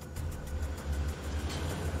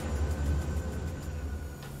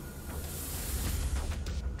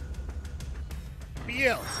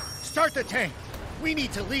 Beelzebub, start the tank. We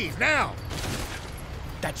need to leave now.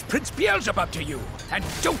 That's Prince Beelzebub to you, and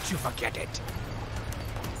don't you forget it.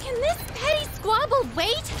 Can this petty squabble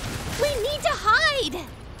wait? We need to hide!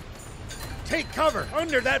 Take cover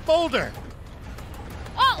under that boulder.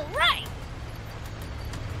 All right!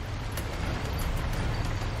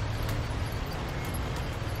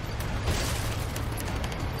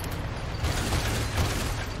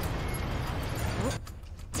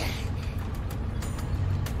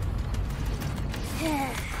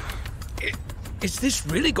 Is this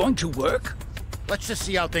really going to work? Let's just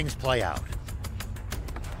see how things play out.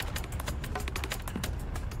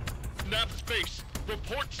 Nap Space,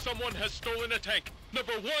 report someone has stolen a tank.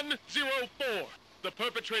 Number 104. The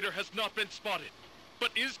perpetrator has not been spotted, but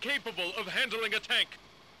is capable of handling a tank.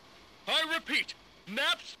 I repeat,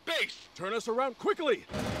 Nap Space! Turn us around quickly!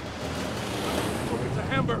 Oh, it's a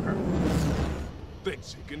hamburger.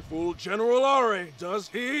 Thinks he can fool General Are, does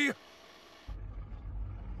he?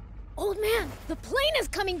 Old man, the plane is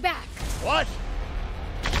coming back! What?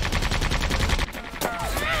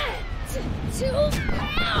 Too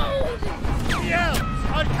loud! Yeah,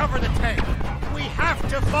 uncover the tank. We have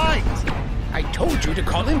to fight. I told you to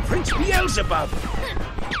call him Prince Beelzebub.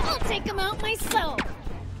 I'll take him out myself.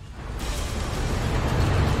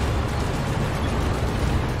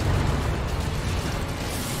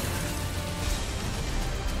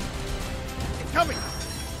 It's coming.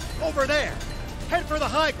 Over there. Head for the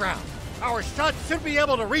high ground. Our shots should be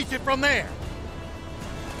able to reach it from there.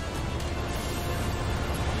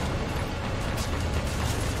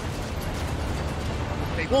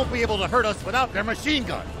 They won't be able to hurt us without their machine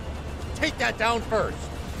gun. Take that down first.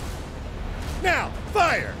 Now,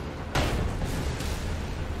 fire!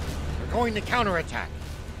 We're going to counterattack.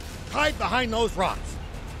 Hide behind those rocks.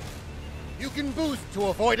 You can boost to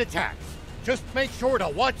avoid attacks. Just make sure to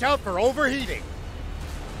watch out for overheating.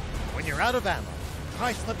 When you're out of ammo,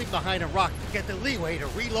 try slipping behind a rock to get the leeway to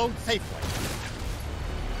reload safely.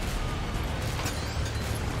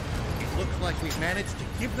 It looks like we've managed to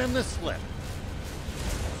give them the slip.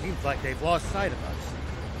 Seems like they've lost sight of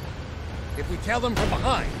us. If we tail them from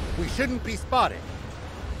behind, we shouldn't be spotted.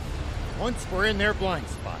 Once we're in their blind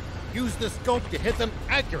spot, use the scope to hit them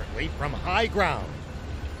accurately from high ground.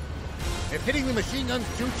 If hitting the machine gun's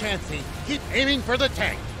too chancy, keep aiming for the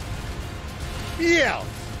tank. Yell!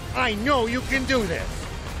 I know you can do this!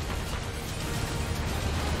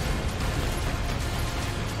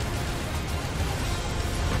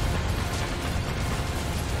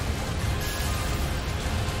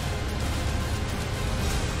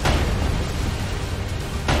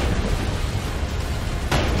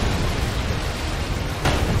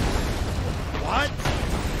 What?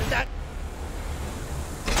 That...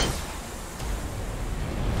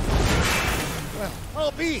 Well,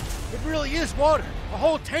 I'll be. It really is water. A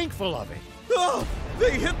whole tank full of it. Oh,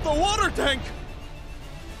 they hit the water tank!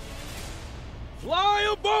 Fly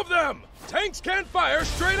above them! Tanks can't fire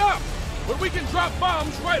straight up, but we can drop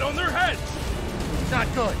bombs right on their heads! Not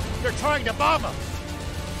good. They're trying to bomb us.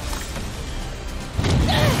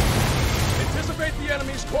 Anticipate the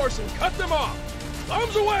enemy's course and cut them off!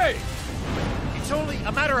 Bombs away! It's only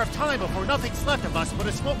a matter of time before nothing's left of us but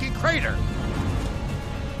a smoking crater.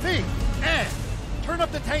 V, and turn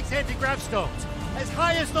up the tank's anti-grav stones. As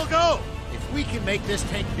high as they'll go! If we can make this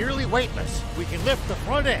tank nearly weightless, we can lift the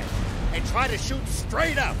front end and try to shoot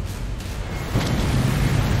straight up.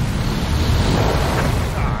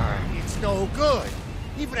 It's no good.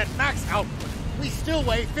 Even at max output, we still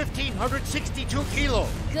weigh 1,562 kilos.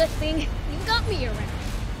 Good thing you got me around.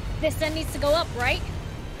 This end needs to go up, right?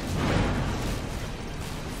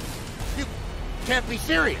 You can't be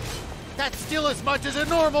serious. That's still as much as a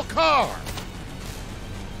normal car.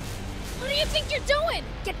 What do you think you're doing?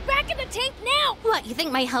 Get back in the tank now! What, you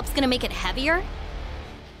think my help's gonna make it heavier?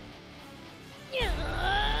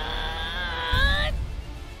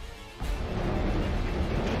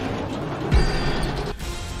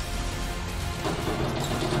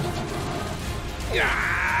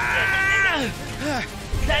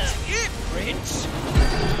 That's it, Prince!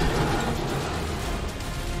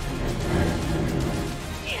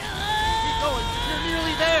 Keep going, you're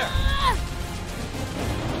nearly there!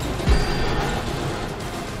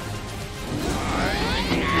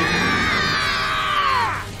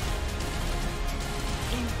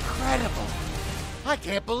 Incredible! I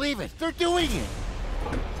can't believe it. They're doing it.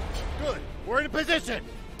 Good. We're in position.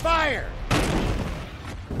 Fire!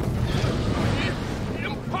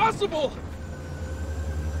 Impossible!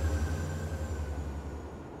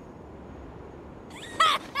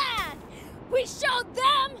 We showed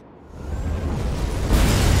them!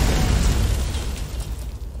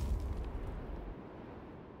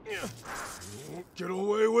 You won't get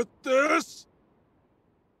away with this!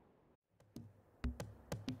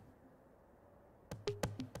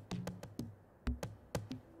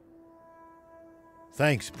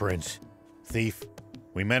 Thanks, Prince. Thief.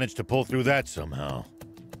 We managed to pull through that somehow.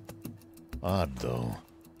 Odd, though.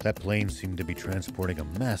 That plane seemed to be transporting a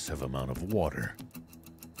massive amount of water.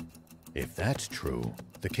 If that's true,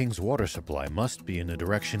 the king's water supply must be in the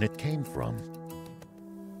direction it came from.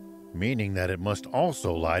 Meaning that it must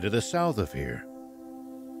also lie to the south of here.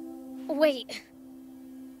 Wait.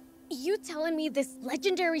 You telling me this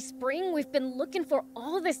legendary spring we've been looking for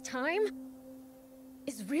all this time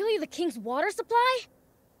is really the king's water supply?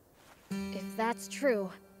 If that's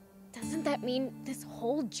true, doesn't that mean this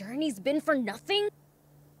whole journey's been for nothing?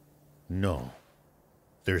 No.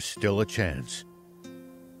 There's still a chance.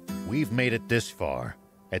 We've made it this far.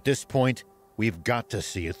 At this point, we've got to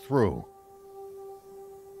see it through.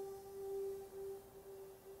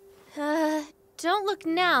 Don't look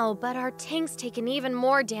now, but our tank's taken even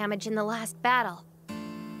more damage in the last battle.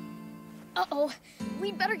 Uh-oh.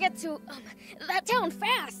 We'd better get to, that town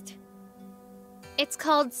fast. It's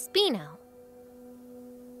called Spino.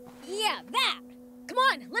 Yeah, that! Come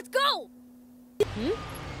on, let's go!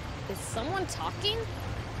 Is someone talking?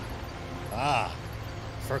 Ah,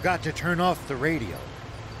 forgot to turn off the radio.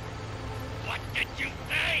 What did you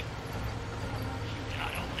say? You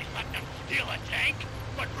not only let them steal a tank,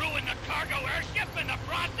 but ruin the cargo airship in the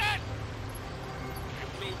process? We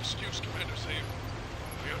have no excuse, Commander Zayu.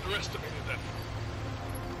 We underestimated them.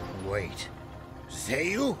 Wait.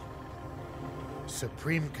 Zayu?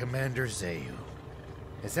 Supreme Commander Zayu.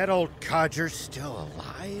 Is that old codger still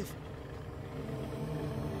alive?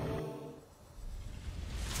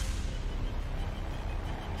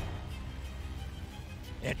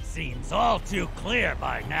 It seems all too clear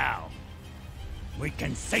by now. We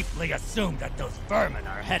can safely assume that those vermin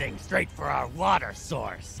are heading straight for our water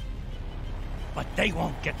source. But they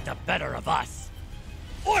won't get the better of us.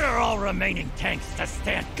 Order all remaining tanks to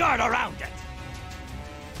stand guard around it.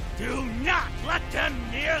 Do not let them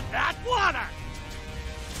near that water!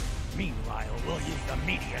 Meanwhile, we'll use the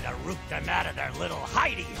media to root them out of their little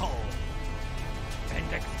hidey hole.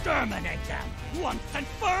 And exterminate them once and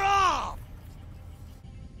for all!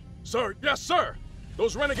 Sir, yes, sir!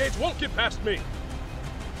 Those renegades won't get past me!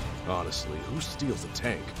 Honestly, who steals a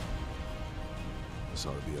tank? This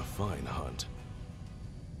ought to be a fine hunt.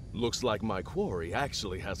 Looks like my quarry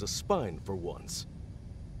actually has a spine for once.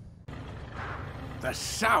 The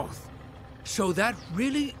south. So that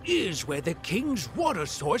really is where the king's water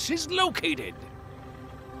source is located.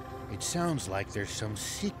 It sounds like there's some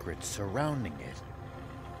secret surrounding it.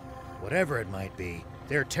 Whatever it might be,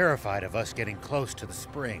 they're terrified of us getting close to the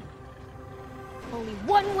spring. Only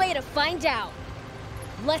one way to find out.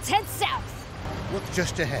 Let's head south. Look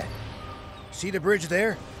just ahead. See the bridge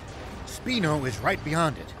there? Spino is right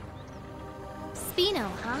beyond it.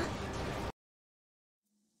 Spino, huh?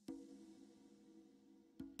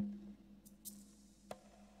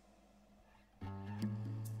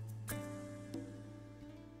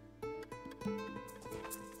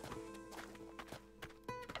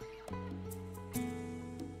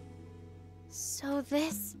 So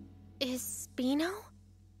this is Spino?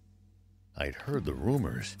 I'd heard the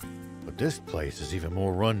rumors, but this place is even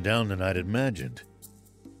more run down than I'd imagined.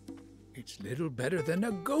 It's little better than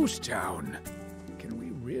a ghost town. Can we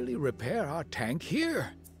really repair our tank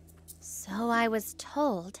here? So I was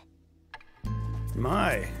told.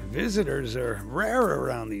 My, visitors are rare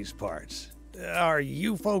around these parts. Are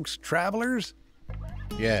you folks travelers?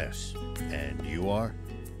 Yes, and you are?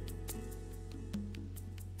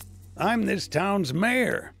 I'm this town's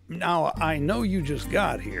mayor. Now, I know you just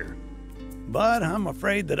got here, but I'm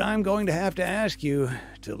afraid that I'm going to have to ask you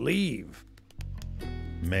to leave.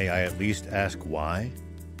 May I at least ask why?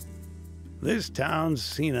 This town's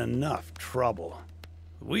seen enough trouble.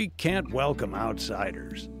 We can't welcome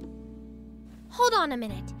outsiders. Hold on a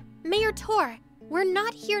minute. Mayor Tor, We're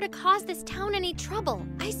not here to cause this town any trouble,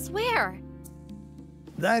 I swear.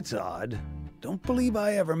 That's odd. Don't believe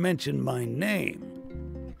I ever mentioned my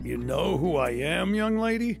name. You know who I am, young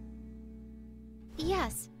lady?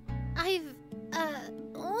 Yes. I've,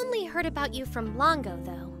 only heard about you from Longo,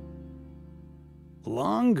 though.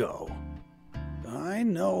 Longo? I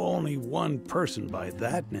know only one person by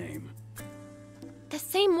that name. The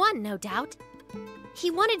same one, no doubt.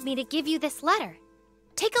 He wanted me to give you this letter.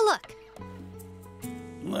 Take a look.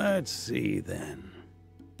 Let's see, then.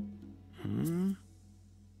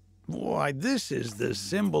 Why, this is the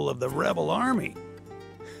symbol of the rebel army.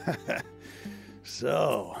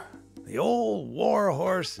 So, the old war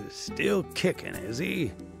horse is still kicking, is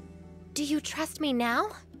he? Do you trust me now?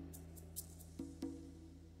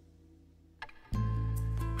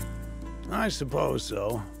 I suppose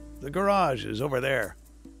so. The garage is over there.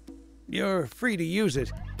 You're free to use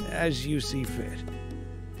it as you see fit.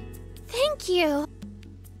 Thank you.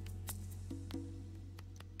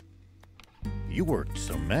 You worked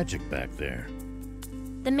some magic back there.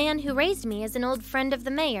 The man who raised me is an old friend of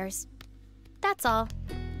the mayor's. That's all.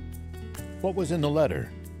 What was in the letter?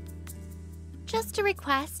 Just a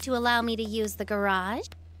request to allow me to use the garage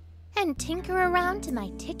and tinker around to my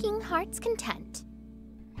ticking heart's content.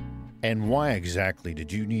 And why exactly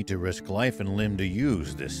did you need to risk life and limb to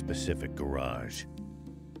use this specific garage?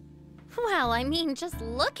 Well, I mean, just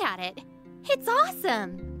look at it. It's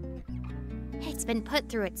awesome. It's been put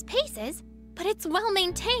through its paces, but it's well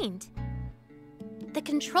maintained. The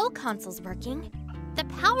control console's working, the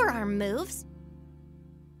power arm moves,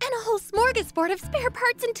 and a whole smorgasbord of spare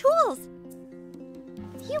parts and tools.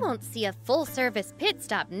 You won't see a full-service pit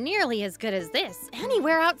stop nearly as good as this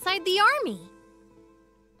anywhere outside the army.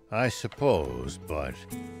 I suppose, but...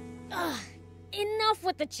 Ugh, enough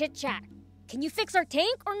with the chit-chat. Can you fix our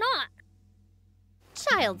tank or not?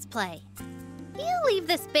 Child's play. You leave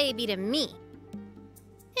this baby to me.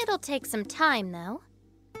 It'll take some time, though.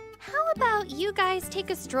 How about you guys take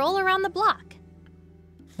a stroll around the block?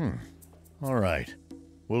 All right.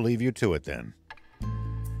 We'll leave you to it then.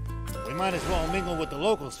 We might as well mingle with the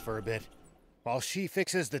locals for a bit, while she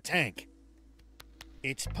fixes the tank.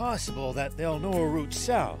 It's possible that they'll know a route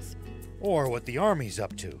south, or what the army's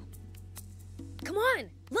up to. Come on,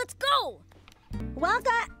 let's go!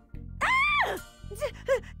 Welcome. Ah!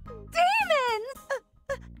 Demons!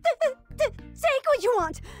 Take what you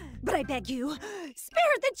want, but I beg you,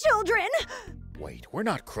 spare the children! Wait, we're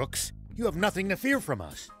not crooks. You have nothing to fear from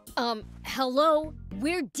us. Hello?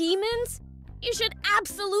 We're demons? You should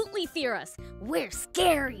absolutely fear us. We're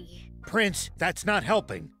scary. Prince, that's not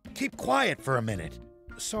helping. Keep quiet for a minute.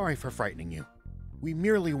 Sorry for frightening you. We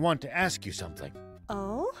merely want to ask you something.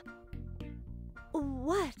 Oh?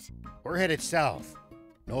 What? We're headed south.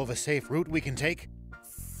 Know of a safe route we can take?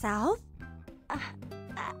 South?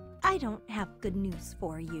 I don't have good news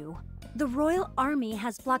for you. The Royal Army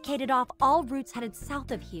has blockaded off all routes headed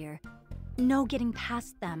south of here. No getting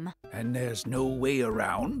past them. And there's no way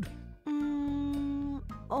around?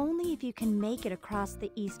 Only if you can make it across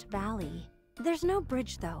the East Valley. There's no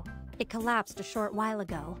bridge, though. It collapsed a short while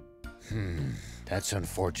ago. That's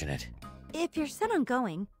unfortunate. If you're set on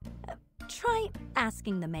going, try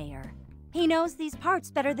asking the mayor. He knows these parts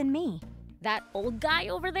better than me. That old guy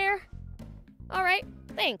over there? All right,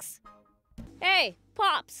 thanks. Hey,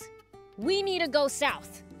 Pops. We need to go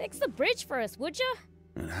south. Fix the bridge for us, would ya?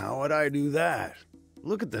 And how would I do that?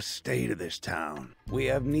 Look at the state of this town. We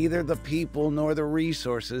have neither the people nor the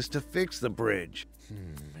resources to fix the bridge.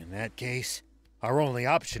 In that case, our only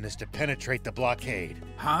option is to penetrate the blockade.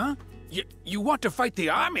 Huh? You want to fight the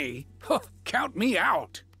army? Count me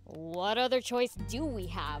out. What other choice do we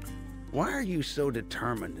have? Why are you so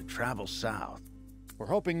determined to travel south? We're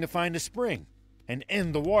hoping to find a spring and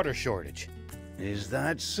end the water shortage. Is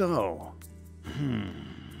that so?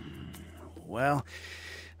 Well,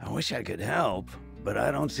 I wish I could help, but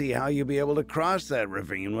I don't see how you'll be able to cross that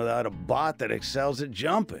ravine without a bot that excels at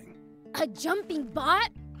jumping. A jumping bot?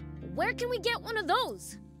 Where can we get one of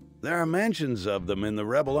those? There are mentions of them in the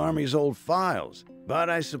Rebel Army's old files, but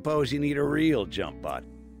I suppose you need a real jump bot,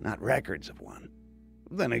 not records of one.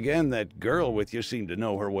 Then again, that girl with you seemed to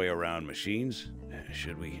know her way around machines.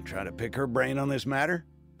 Should we try to pick her brain on this matter?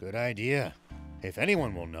 Good idea. If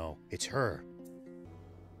anyone will know, it's her.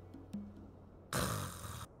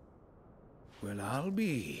 Well, I'll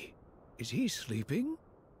be. Is he sleeping?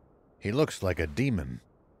 He looks like a demon.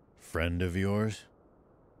 Friend of yours?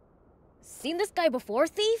 Seen this guy before,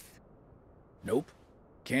 Thief? Nope.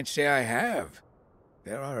 Can't say I have.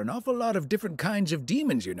 There are an awful lot of different kinds of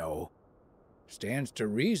demons, you know. Stands to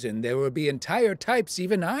reason there will be entire types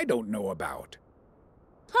even I don't know about.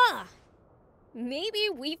 Huh. Maybe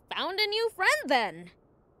we found a new friend then.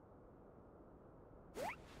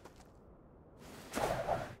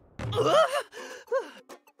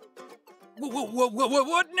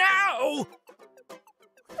 What now?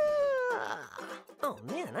 Oh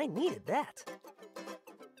man, I needed that.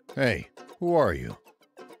 Hey, who are you?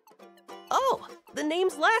 Oh, the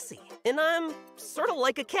name's Lassie, and I'm sort of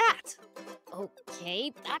like a cat.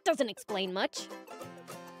 Okay, that doesn't explain much.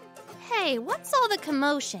 Hey, what's all the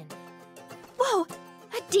commotion? Whoa,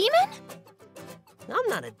 a demon? I'm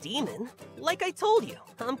not a demon. Like I told you,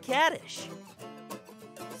 I'm cattish.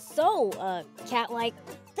 So, cat-like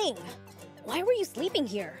thing. Why were you sleeping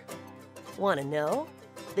here? Wanna know?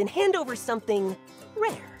 Then hand over something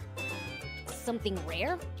rare. Something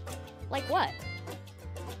rare? Like what?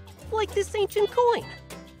 Like this ancient coin.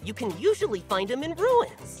 You can usually find them in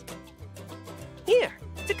ruins. Here,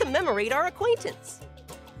 to commemorate our acquaintance.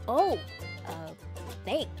 Oh,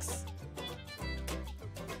 thanks.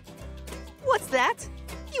 What's that?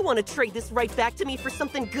 You want to trade this right back to me for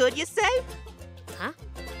something good, you say? Huh?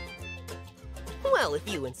 Well,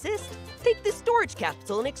 if you insist, take this storage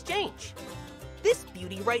capsule in exchange. This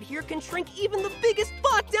beauty right here can shrink even the biggest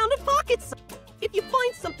bot down to pocket size. If you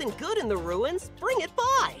find something good in the ruins, bring it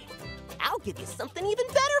by. I'll give you something even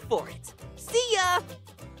better for it. See ya!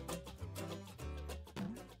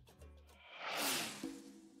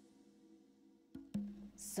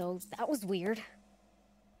 So that was weird.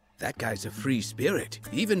 That guy's a free spirit,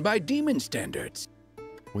 even by demon standards.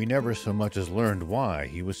 We never so much as learned why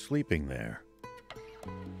he was sleeping there.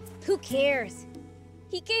 Who cares?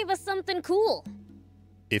 He gave us something cool.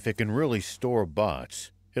 If it can really store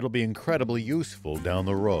bots, it'll be incredibly useful down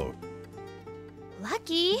the road.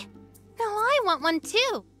 Lucky. Now I want one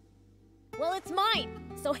too. Well, it's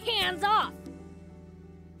mine, so hands off.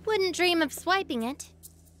 Wouldn't dream of swiping it.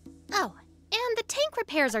 Oh, and the tank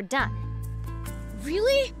repairs are done.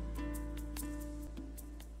 Really?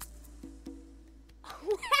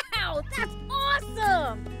 Wow, that's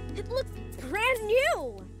awesome! It looks brand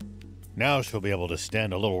new! Now she'll be able to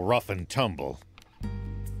stand a little rough and tumble.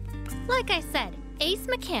 Like I said, ace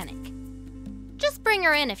mechanic. Just bring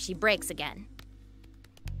her in if she breaks again.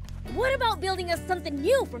 What about building us something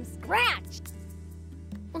new from scratch?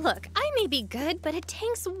 Look, I may be good, but a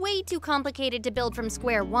tank's way too complicated to build from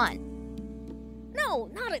square one. No,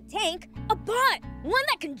 not a tank. A bot! One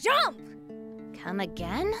that can jump! Come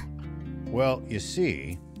again? Well, you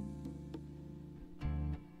see...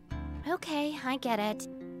 Okay, I get it.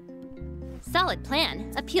 Solid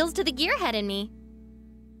plan. Appeals to the gearhead in me.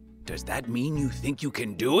 Does that mean you think you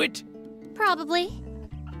can do it? Probably.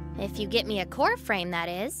 If you get me a core frame, that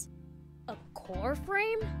is. A core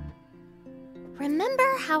frame?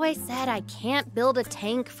 Remember how I said I can't build a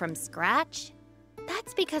tank from scratch?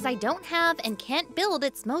 That's because I don't have and can't build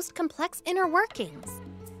its most complex inner workings.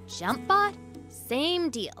 JumpBot, same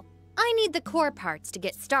deal. I need the core parts to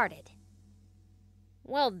get started.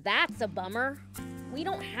 Well, that's a bummer. We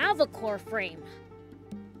don't have a core frame.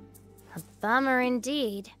 A bummer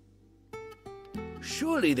indeed.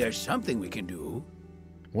 Surely there's something we can do.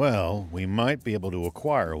 Well, we might be able to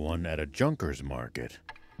acquire one at a junker's market.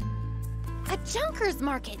 A junker's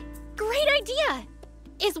market? Great idea!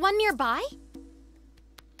 Is one nearby?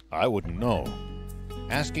 I wouldn't know.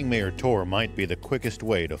 Asking Mayor Tor might be the quickest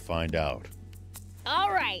way to find out.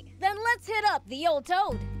 All right, then let's hit up the old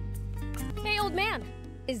toad. Hey, old man,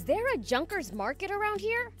 is there a junker's market around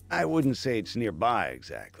here? I wouldn't say it's nearby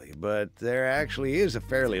exactly, but there actually is a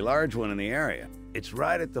fairly large one in the area. It's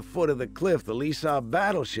right at the foot of the cliff the Lisa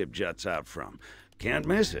battleship juts out from. Can't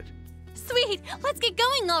miss it. Sweet, let's get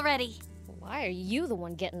going already. Why are you the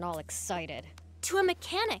one getting all excited? To a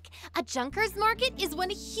mechanic, a junker's market is one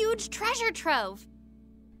huge treasure trove.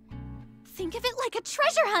 Think of it like a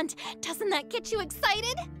treasure hunt. Doesn't that get you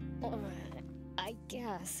excited? I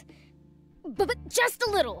guess. But just a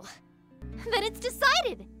little. Then it's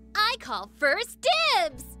decided. I call first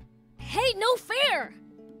dibs. Hey, no fair.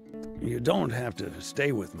 You don't have to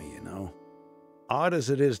stay with me, you know. Odd as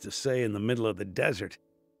it is to say in the middle of the desert,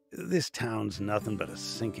 this town's nothing but a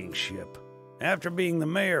sinking ship. After being the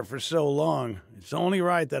mayor for so long, it's only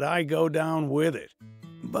right that I go down with it.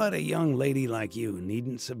 But a young lady like you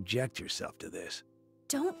needn't subject yourself to this.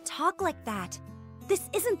 Don't talk like that. This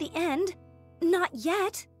isn't the end. Not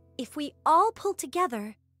yet. If we all pull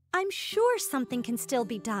together, I'm sure something can still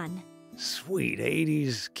be done. Sweet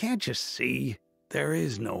 80s, can't you see? There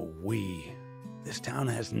is no we. This town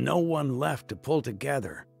has no one left to pull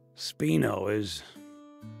together. Spino is...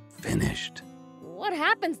 finished. What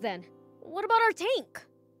happens then? What about our tank?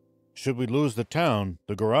 Should we lose the town,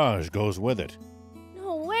 the garage goes with it.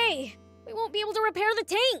 No way! We won't be able to repair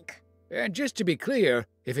the tank! And just to be clear,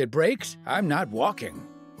 if it breaks, I'm not walking.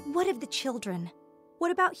 What of the children?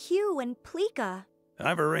 What about Hugh and Pleeka?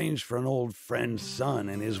 I've arranged for an old friend's son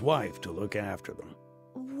and his wife to look after them.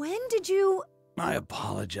 When did you... I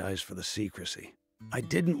apologize for the secrecy. I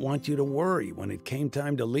didn't want you to worry when it came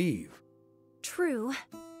time to leave. True.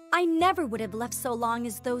 I never would have left so long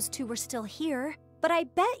as those two were still here. But I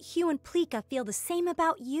bet Hugh and Pleeka feel the same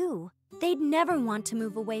about you. They'd never want to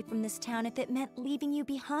move away from this town if it meant leaving you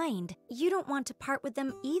behind. You don't want to part with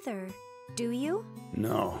them either, do you?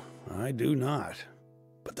 No, I do not.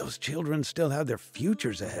 But those children still have their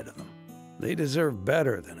futures ahead of them. They deserve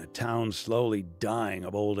better than a town slowly dying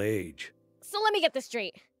of old age. So let me get this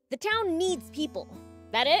straight. The town needs people.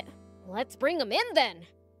 That it? Let's bring them in then.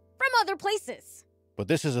 From other places. But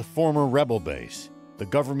this is a former rebel base. The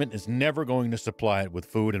government is never going to supply it with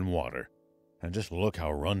food and water. And just look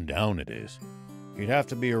how run down it is. You'd have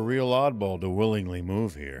to be a real oddball to willingly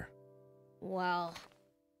move here. Well,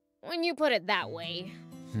 when you put it that way...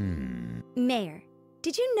 Mayor,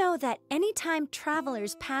 did you know that anytime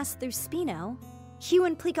travelers pass through Spino, Hugh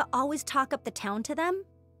and Pleeka always talk up the town to them?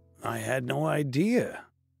 I had no idea.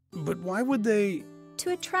 But why would they...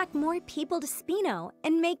 To attract more people to Spino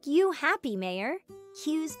and make you happy, Mayor.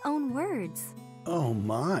 Hugh's own words. Oh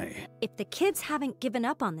my. If the kids haven't given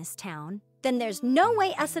up on this town, then there's no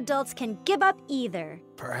way us adults can give up either.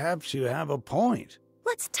 Perhaps you have a point.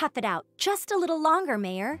 Let's tough it out just a little longer,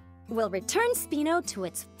 Mayor. We'll return Spino to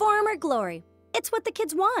its former glory. It's what the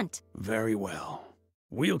kids want. Very well.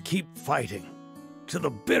 We'll keep fighting. To the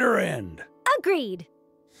bitter end. Agreed.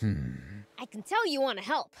 I can tell you want to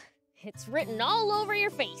help. It's written all over your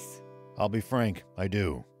face. I'll be frank, I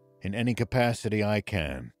do. In any capacity I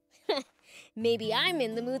can. Maybe I'm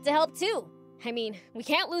in the mood to help too. I mean, we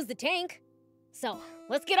can't lose the tank. So,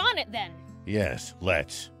 let's get on it then. Yes,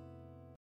 let's.